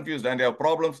all confused and have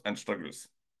problems and struggles.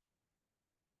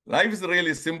 Life is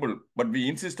really simple, but we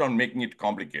insist on making it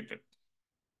complicated.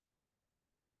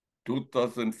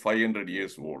 2,500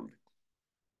 years old.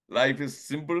 Life is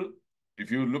simple if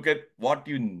you look at what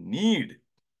you need.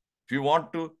 If you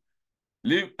want to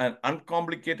live an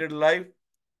uncomplicated life,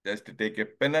 just take a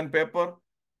pen and paper,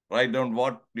 write down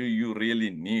what do you really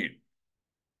need.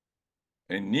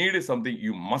 A need is something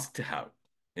you must have.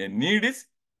 A need is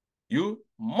you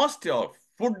must have.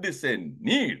 Food is a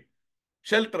need.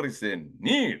 Shelter is a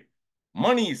need.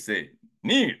 Money is a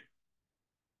need.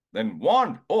 Then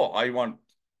want. Oh, I want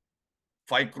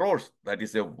 5 crores. That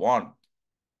is a want.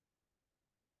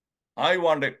 I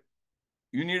want a,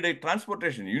 you need a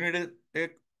transportation. You need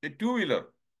a two-wheeler.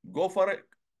 Go for a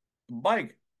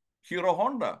bike. Hero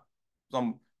Honda.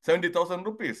 Some 70,000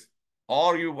 rupees.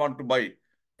 Or you want to buy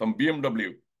some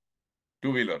BMW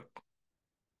two-wheeler.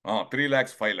 3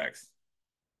 lakhs, 5 lakhs.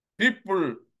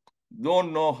 People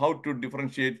don't know how to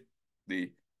differentiate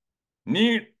the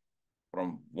need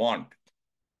from want.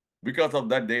 Because of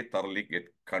that, they thoroughly get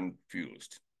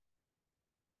confused.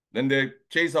 Then they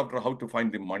chase after how to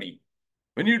find the money.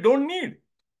 When you don't need,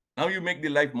 now you make the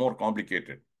life more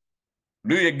complicated.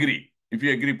 Do you agree? If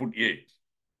you agree, put A.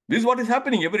 This is what is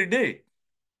happening every day.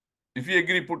 If you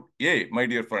agree, put A, my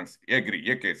dear friends.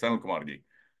 Agree. Okay, Sanal Kumarji.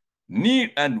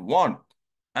 Need and want.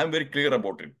 I'm very clear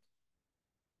about it.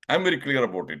 I'm very clear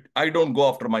about it. I don't go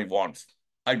after my wants.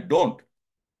 I don't.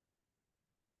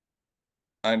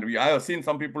 And I have seen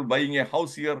some people buying a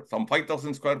house here, some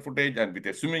 5,000 square footage and with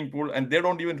a swimming pool, and they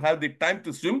don't even have the time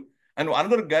to swim. And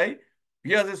another guy,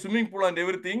 he has a swimming pool and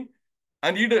everything,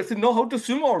 and he doesn't know how to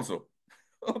swim also.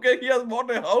 Okay, he has bought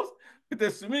a house with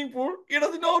a swimming pool. He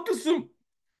doesn't know how to swim.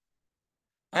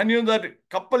 And you know that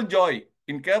couple Joy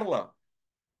in Kerala,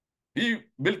 he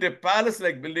built a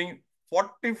palace-like building,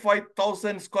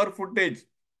 45,000 square footage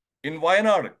in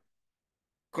Wayanad,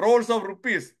 crores of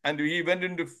rupees, and he went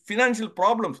into financial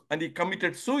problems and he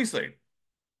committed suicide.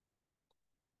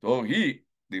 So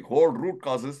the whole root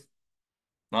cause is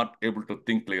not able to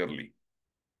think clearly,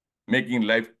 making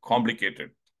life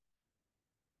complicated.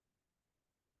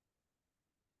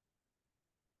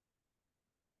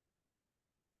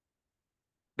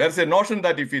 There's a notion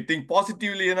that if you think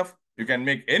positively enough, you can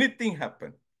make anything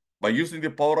happen by using the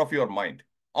power of your mind.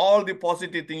 All the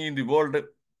positive thing in the world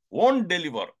won't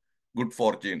deliver good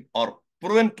fortune or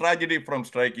prevent tragedy from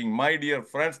striking. My dear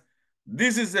friends,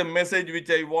 this is a message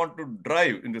which I want to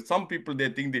drive into some people. They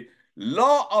think the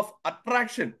law of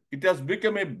attraction, it has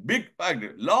become a big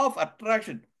factor. Law of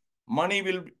attraction, money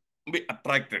will be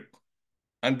attracted.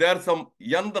 And there's some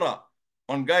yantra,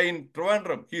 one guy in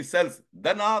Trivandrum, he sells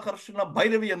Dhanakarshana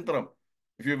Bhairavi Yantram.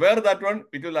 If you wear that one,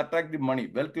 it will attract the money.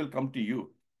 Wealth will come to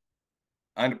you.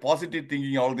 And positive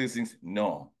thinking, all these things,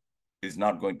 no, it's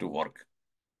not going to work.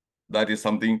 That is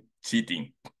something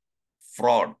cheating,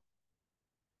 fraud.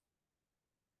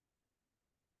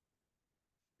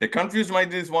 A confused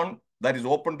mind is one that is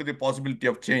open to the possibility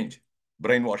of change,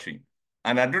 brainwashing.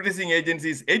 An advertising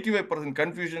agency is 85%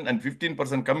 confusion and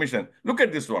 15% commission. Look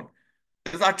at this one.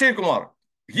 This is Akshay Kumar.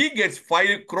 He gets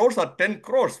 5 crores or 10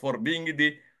 crores for being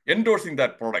endorsing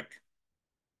that product.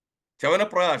 Chavana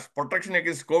Prayash, protection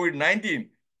against COVID-19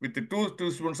 with the two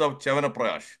teaspoons of Chavana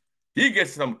Prayash. He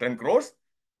gets some 10 crores.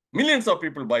 Millions of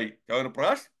people buy Chavana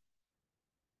Prayash.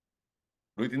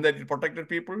 Do you think that it protected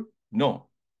people? No.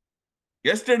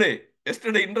 Yesterday,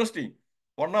 interesting.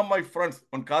 One of my friends,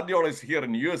 one cardiologist here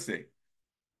in USA,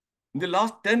 in the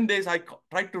last 10 days, I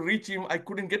tried to reach him. I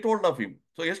couldn't get hold of him.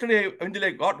 So yesterday, eventually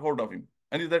I got hold of him.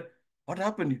 And he said, what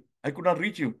happened? I could not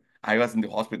reach you. I was in the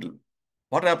hospital.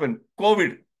 What happened?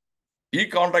 COVID. He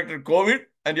contracted COVID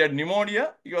and he had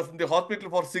pneumonia. He was in the hospital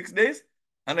for 6 days.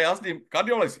 And I asked him,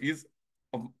 cardiologist, he's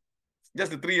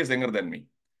just 3 years younger than me.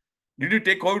 Did you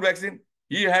take COVID vaccine?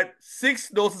 He had 6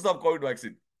 doses of COVID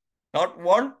vaccine. Not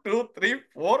 1, 2, 3,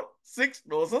 4, 6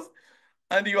 doses.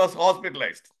 And he was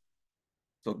hospitalized.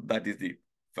 So that is the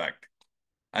fact.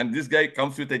 And this guy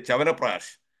comes with a Chavana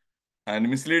Prash and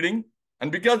misleading.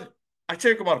 And because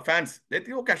Akshay Kumar fans, they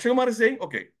think, okay, Akshay Kumar is saying,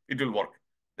 okay, it will work.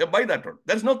 They buy that one.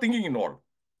 There's no thinking involved.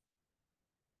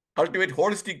 Cultivate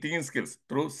holistic thinking skills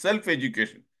through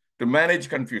self-education to manage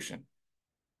confusion.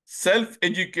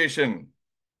 Self-education.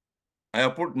 I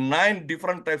have put 9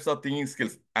 different types of thinking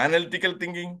skills. Analytical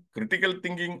thinking, critical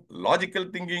thinking, logical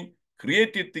thinking,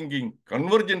 creative thinking,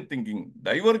 convergent thinking,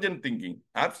 divergent thinking,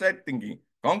 abstract thinking,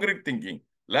 concrete thinking,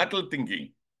 lateral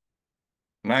thinking.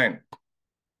 9.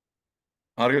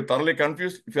 Are you thoroughly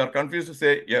confused? If you are confused,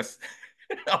 say yes.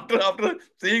 after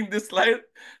seeing this slide,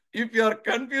 if you are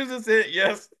confused, say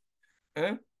yes.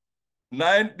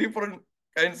 9 different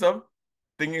kinds of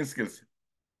thinking skills.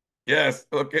 Yes.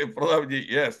 Okay, Pradapji,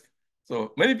 yes.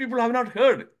 So many people have not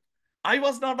heard. I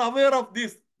was not aware of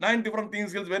these 9 different thinking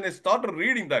skills when I started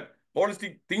reading that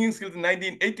holistic thinking skills in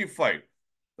 1985.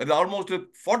 That is almost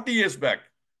 40 years back.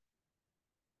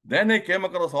 Then I came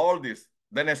across all this.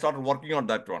 Then I started working on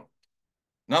that one.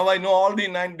 Now I know all the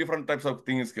 9 different types of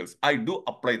thinking skills. I do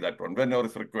apply that one whenever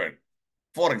it's required.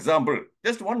 For example,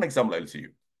 just one example I'll see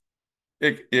you.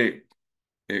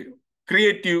 A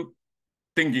creative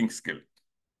thinking skill.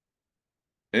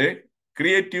 A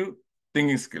creative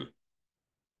thinking skill.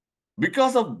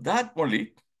 Because of that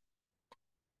only,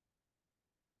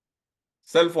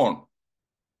 cell phone,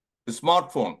 the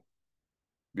smartphone.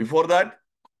 Before that,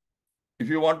 if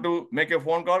you want to make a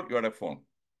phone call, you had a phone.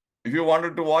 If you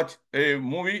wanted to watch a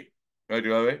movie,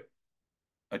 you have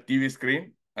a TV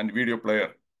screen and video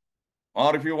player.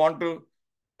 Or if you want to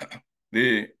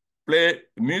play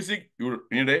music, you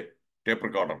need a tape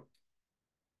recorder.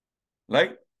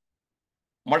 Like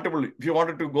multiple, if you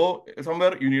wanted to go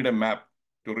somewhere, you need a map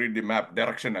to read the map,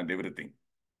 direction and everything.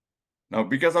 Now,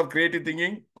 because of creative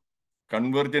thinking,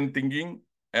 convergent thinking,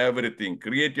 everything.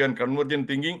 Creative and convergent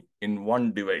thinking in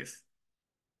one device.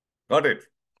 Got it?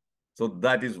 So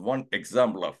that is one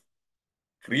example of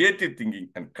creative thinking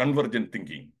and convergent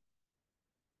thinking.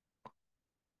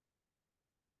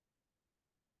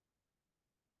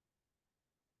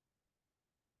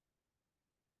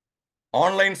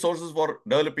 Online sources for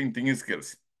developing thinking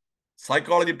skills.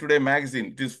 Psychology Today magazine,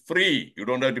 it is free. You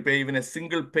don't have to pay even a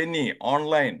single penny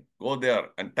online. Go there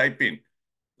and type in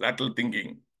lateral thinking,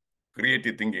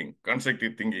 creative thinking,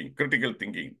 constructive thinking, critical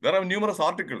thinking. There are numerous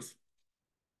articles.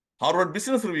 Harvard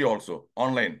Business Review also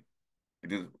online.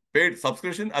 It is paid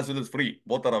subscription as well as free.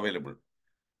 Both are available.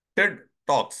 TED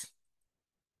Talks.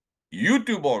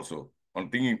 YouTube also on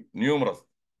thinking, numerous.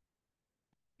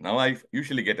 Now I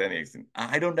usually get an accent.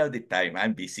 I don't have the time.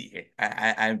 I'm busy.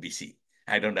 I'm busy.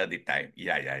 I don't have the time.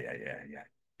 Yeah.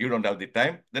 You don't have the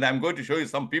time? Then I'm going to show you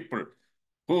some people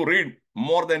who read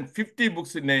more than 50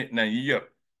 books in a year.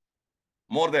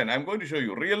 More than. I'm going to show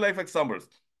you real life examples.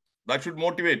 That should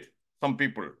motivate some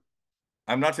people.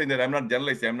 I'm not saying that, I'm not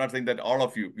generalizing. I'm not saying that all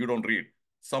of you don't read.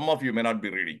 Some of you may not be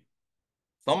reading.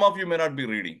 Some of you may not be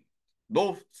reading.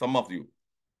 Though some of you.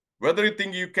 Whether you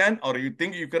think you can or you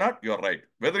think you cannot, you're right.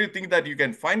 Whether you think that you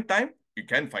can find time, you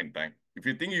can find time. If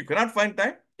you think you cannot find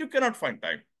time, you cannot find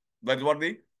time. That's what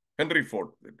the Henry Ford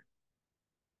did.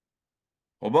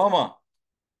 Obama,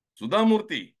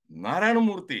 Sudhamurthy,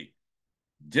 Narayanamurthy,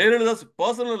 Jayalalitha's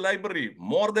personal library,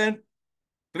 more than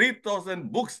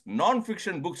 3,000 books,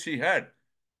 non-fiction books she had.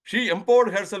 She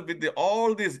empowered herself with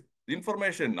all this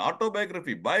information,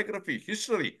 autobiography, biography,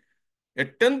 history. A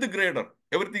 10th grader,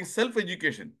 everything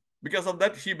self-education. Because of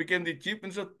that, she became the chief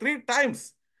minister 3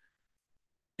 times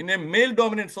in a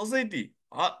male-dominant society.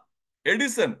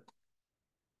 Edison,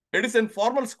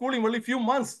 formal schooling, only few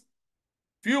months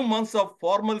of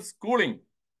formal schooling.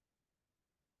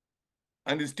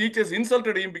 And his teachers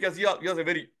insulted him because he was a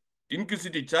very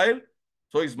inquisitive child.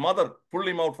 So his mother pulled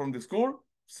him out from the school,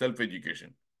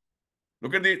 self-education.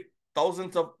 Look at the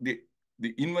thousands of the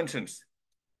inventions.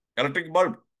 Electric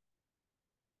bulb,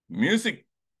 music,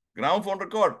 gramophone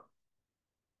record,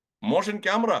 motion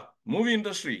camera, movie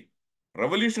industry,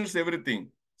 revolutions,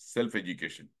 everything,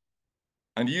 self-education.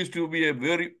 And he used to be a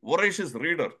very voracious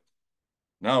reader.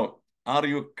 Now, are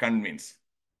you convinced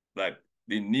that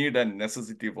the need and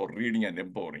necessity for reading and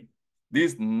empowering?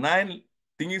 These 9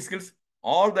 thinking skills,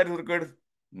 all that is required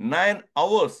 9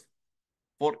 hours.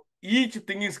 For each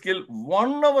thinking skill,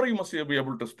 1 hour you must be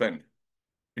able to spend.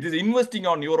 It is investing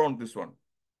on your own, this one.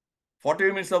 40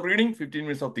 minutes of reading, 15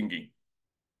 minutes of thinking.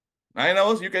 9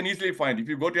 hours you can easily find. If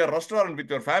you go to a restaurant with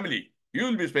your family, you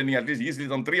will be spending at least easily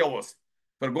some 3 hours.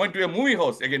 If you're going to a movie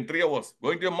house, again 3 hours.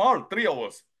 Going to a mall, 3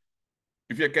 hours.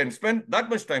 If you can spend that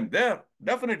much time there,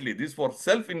 definitely this is for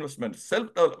self-investment,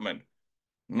 self-development.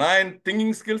 9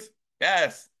 thinking skills,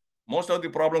 yes. Most of the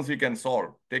problems we can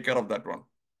solve. Take care of that one.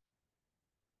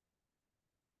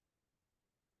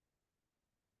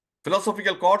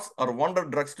 Philosophical quotes are wonder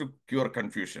drugs to cure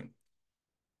confusion.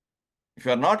 If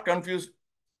you are not confused,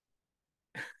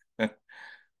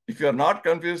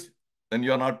 then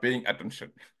you are not paying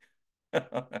attention.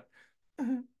 That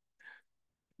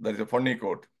is a funny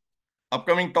quote.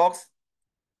 Upcoming talks.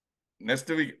 Next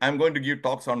week, I'm going to give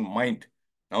talks on mind.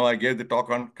 Now I gave the talk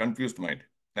on confused mind.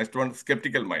 Next one,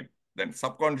 skeptical mind. Then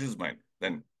subconscious mind.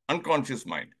 Then unconscious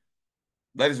mind.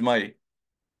 That is the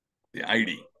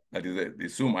ID. That is the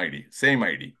Zoom ID. Same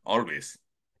ID, always.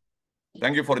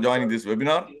 Thank you for joining this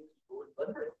webinar.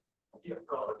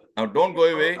 Now don't go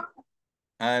away.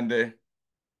 And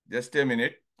just a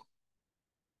minute.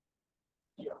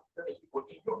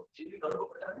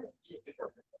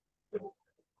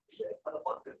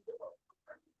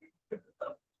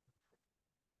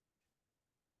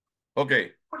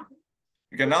 Okay.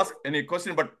 You can ask any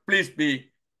question, but please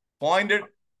be pointed.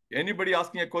 Anybody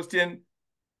asking a question,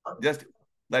 just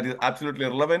that is absolutely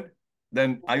relevant.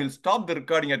 Then I will stop the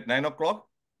recording at 9 o'clock.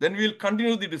 Then we will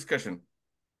continue the discussion.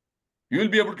 You will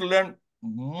be able to learn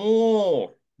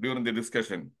more during the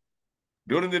discussion.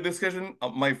 During the discussion,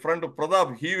 my friend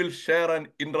Pradap, he will share an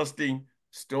interesting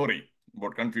story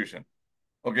about confusion.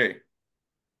 Okay.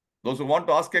 Those who want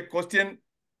to ask a question,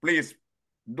 please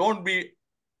don't be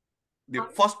the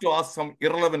first to ask some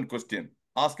irrelevant question.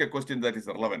 Ask a question that is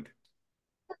relevant.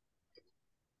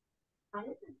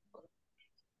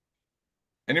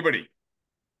 Anybody?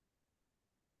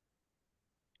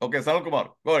 Okay, Sanal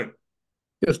Kumar, go ahead.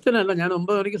 Question അല്ല, ഞാൻ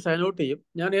 9 മണിക്ക് sign out ചെയ്യും.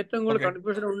 ഞാൻ ഏറ്റവും കൂടുതൽ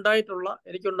confusion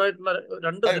എനിക്കുണ്ടായിട്ടുള്ള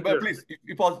 2 please,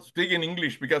 if I speak in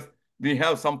English, because we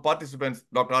have some participants,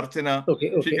 Dr. Archana,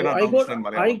 she cannot understand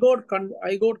Malayalam.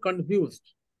 I got confused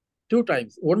 2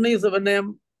 times. One is when I am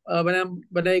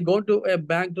when I go to a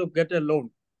bank to get a loan,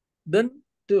 then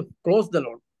to close the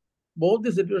loan. Both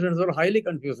the situations are highly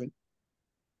confusing.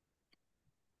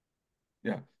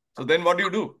 Yeah. So then what do you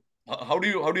do? How do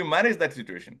you manage that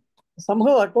situation?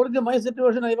 Somehow, according to my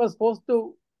situation, I was forced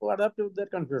to adapt to that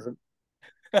confusion.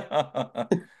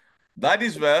 That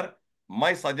is where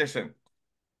my suggestion,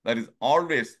 that is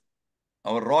always,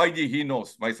 our Roy ji, he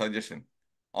knows my suggestion.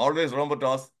 Always remember to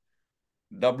ask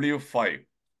W5H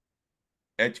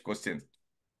questions.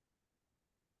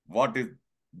 What is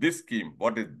this scheme?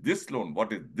 What is this loan?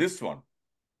 What is this one?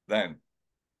 Then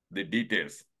the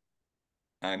details.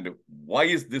 And why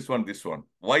is this one this one?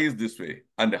 Why is this way?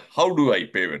 And how do I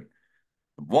pay it?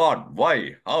 What?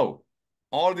 Why? How?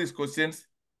 All these questions,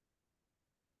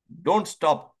 don't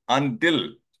stop until,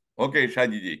 okay,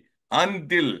 Shajiji,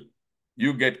 until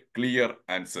you get clear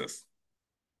answers.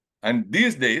 And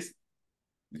these days,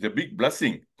 it's a big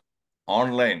blessing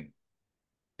online.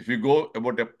 If you go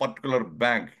about a particular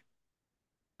bank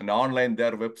and online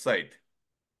their website,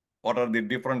 what are the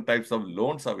different types of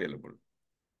loans available?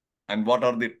 And what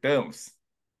are the terms?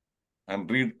 And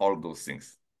read all those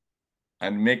things.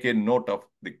 And make a note of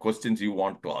the questions you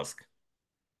want to ask.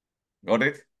 Got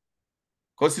it?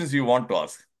 Questions you want to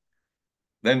ask.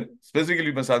 Then specifically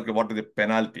you must ask what is the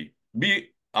penalty. Be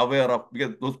aware of,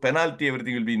 because those penalty,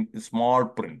 everything will be in small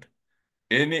print.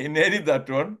 In any that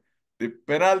one, the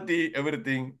penalty,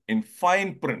 everything in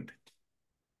fine print.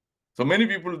 So many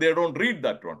people, they don't read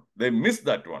that one. They miss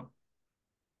that one.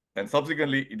 And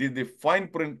subsequently, it is the fine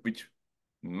print which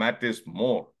matters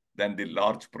more than the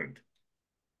large print.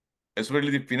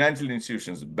 Especially the financial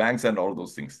institutions, banks and all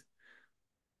those things.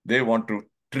 They want to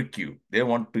trick you. They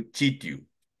want to cheat you.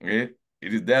 Okay?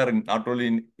 It is there not only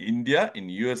in India, in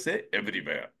USA,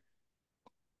 everywhere.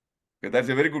 Okay, that's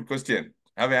a very good question.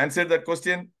 Have I answered that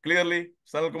question clearly,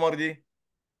 Sanal Kumar ji?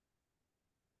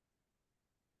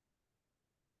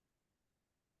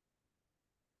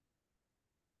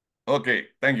 Okay,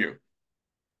 thank you.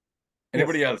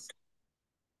 Anybody else?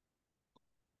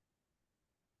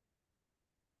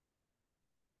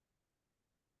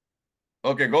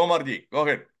 Okay, Gomar ji, go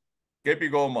ahead.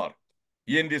 KP Gomar,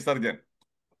 END surgeon.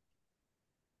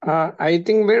 I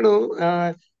think, Venu,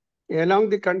 along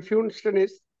the confusion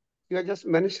is, you have just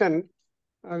mentioned,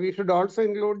 we should also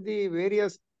include the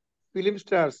various film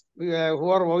stars who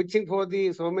are vouching for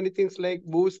the so many things like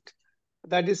Boost.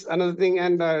 That is another thing.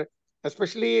 And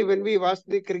especially when we watch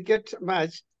the cricket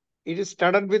match, it is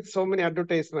started with so many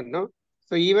advertisements, no?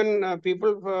 So even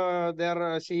people,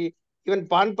 even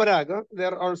Pan Parag,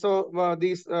 there are also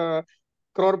these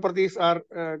crorepathies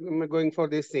are going for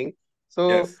this thing. So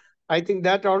Yes. I think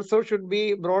that also should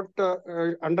be brought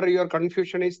under your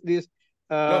confusion is this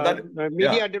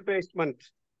media advertisement.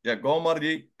 Yeah, Gomar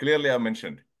ji, clearly I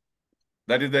mentioned.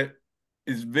 That is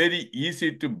it's very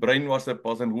easy to brainwash a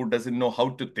person who doesn't know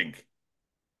how to think.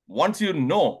 Once you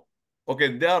know,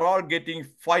 okay, they are all getting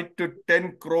 5 to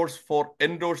 10 crores for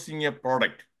endorsing a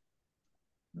product,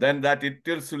 then that it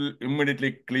will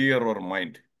immediately clear our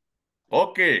mind.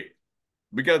 Okay,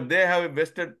 because they have a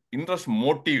vested interest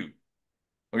motive.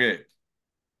 Okay.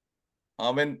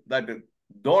 When that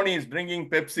Dhoni is drinking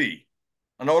Pepsi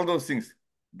and all those things,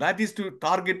 that is to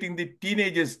targeting the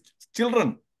teenagers,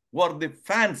 children who are the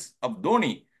fans of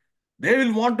Dhoni. They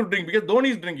will want to drink because Dhoni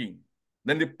is drinking.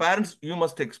 Then the parents, you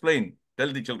must explain,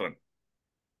 tell the children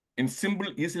in simple,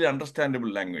 easily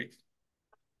understandable language.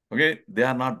 Okay, they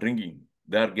are not drinking.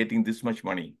 They are getting this much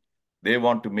money. They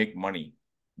want to make money.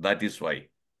 That is why.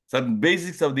 Some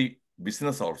basics of the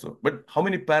business also. But how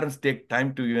many parents take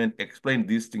time to even explain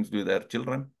these things to their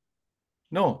children?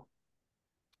 No.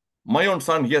 My own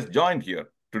son, he has joined here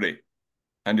today.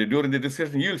 And during the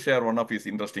discussion, he will share one of his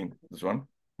interesting, this one,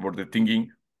 about the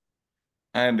thinking.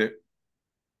 And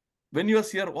when he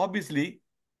was here, obviously,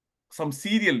 some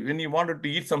cereal, when he wanted to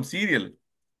eat some cereal,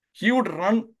 he would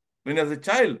run when as a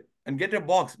child and get a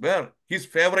box where his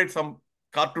favorite, some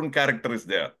cartoon character is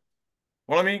there.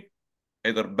 Follow me?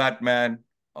 Either Batman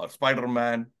or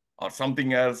Spider-Man or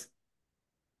something else.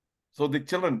 So the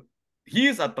children, he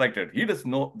is attracted. He doesn't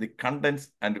know the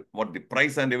contents and what the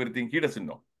price and everything. He doesn't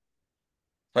know.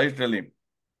 So I tell him,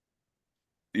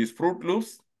 these Fruit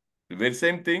Loops, the very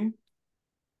same thing.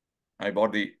 I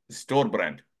bought the store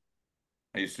brand.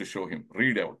 I used to show him,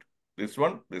 read out. This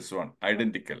one,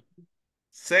 identical.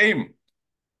 Same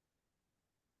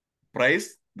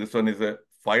price. This one is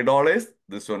 $5.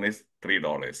 This one is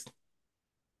 $3.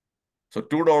 So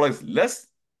 $2 less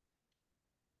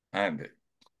and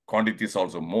quantity is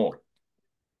also more.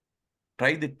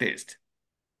 Try the taste.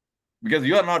 Because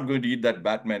you are not going to eat that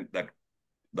Batman,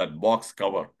 that box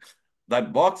cover.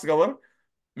 That box cover,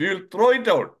 we will throw it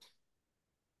out.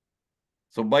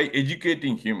 So by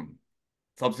educating him,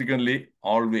 subsequently,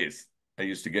 always, I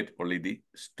used to get only the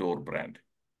store brand.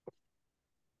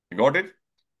 You got it?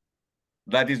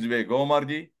 That is the way.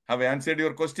 Gomarji, have I answered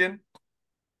your question?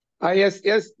 Yes.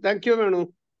 Thank you,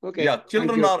 Venu. Okay. Yeah,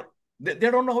 children are, they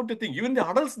don't know how to think. Even the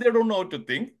adults, they don't know how to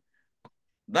think.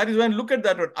 That is when, look at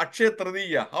that word, Akshaya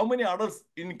Tritiya. How many adults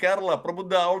in Kerala,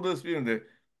 Prabuddha, all those people,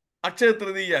 Akshaya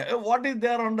Tritiya. What is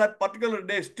there on that particular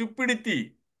day?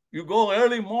 Stupidity. You go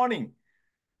early morning,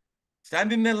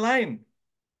 stand in a line.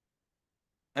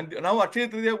 And now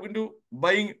Akshaya Tritiya into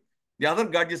buying the other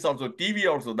gadgets also, TV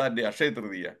also, that day, Akshaya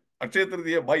Tritiya. Akshaya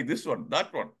Tritiya, buy this one,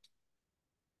 that one.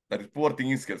 That is poor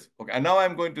thinking skills. Okay, and now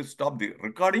I'm going to stop the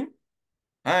recording.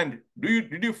 And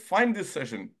did you find this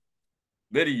session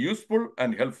very useful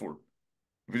and helpful?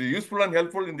 If it is useful and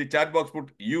helpful, in the chat box,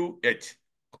 put UH.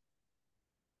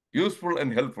 Useful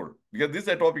and helpful. Because this is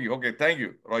a topic. Okay, thank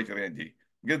you, Roy Charayanji.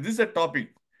 Because this is a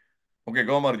topic. Okay,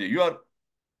 Gomarji, you are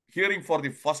hearing for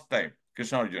the first time,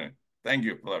 Krishna Arjuna. Thank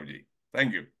you, Pratapji.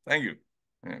 Thank you.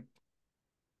 Yeah.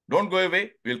 Don't go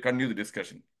away. We'll continue the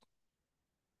discussion.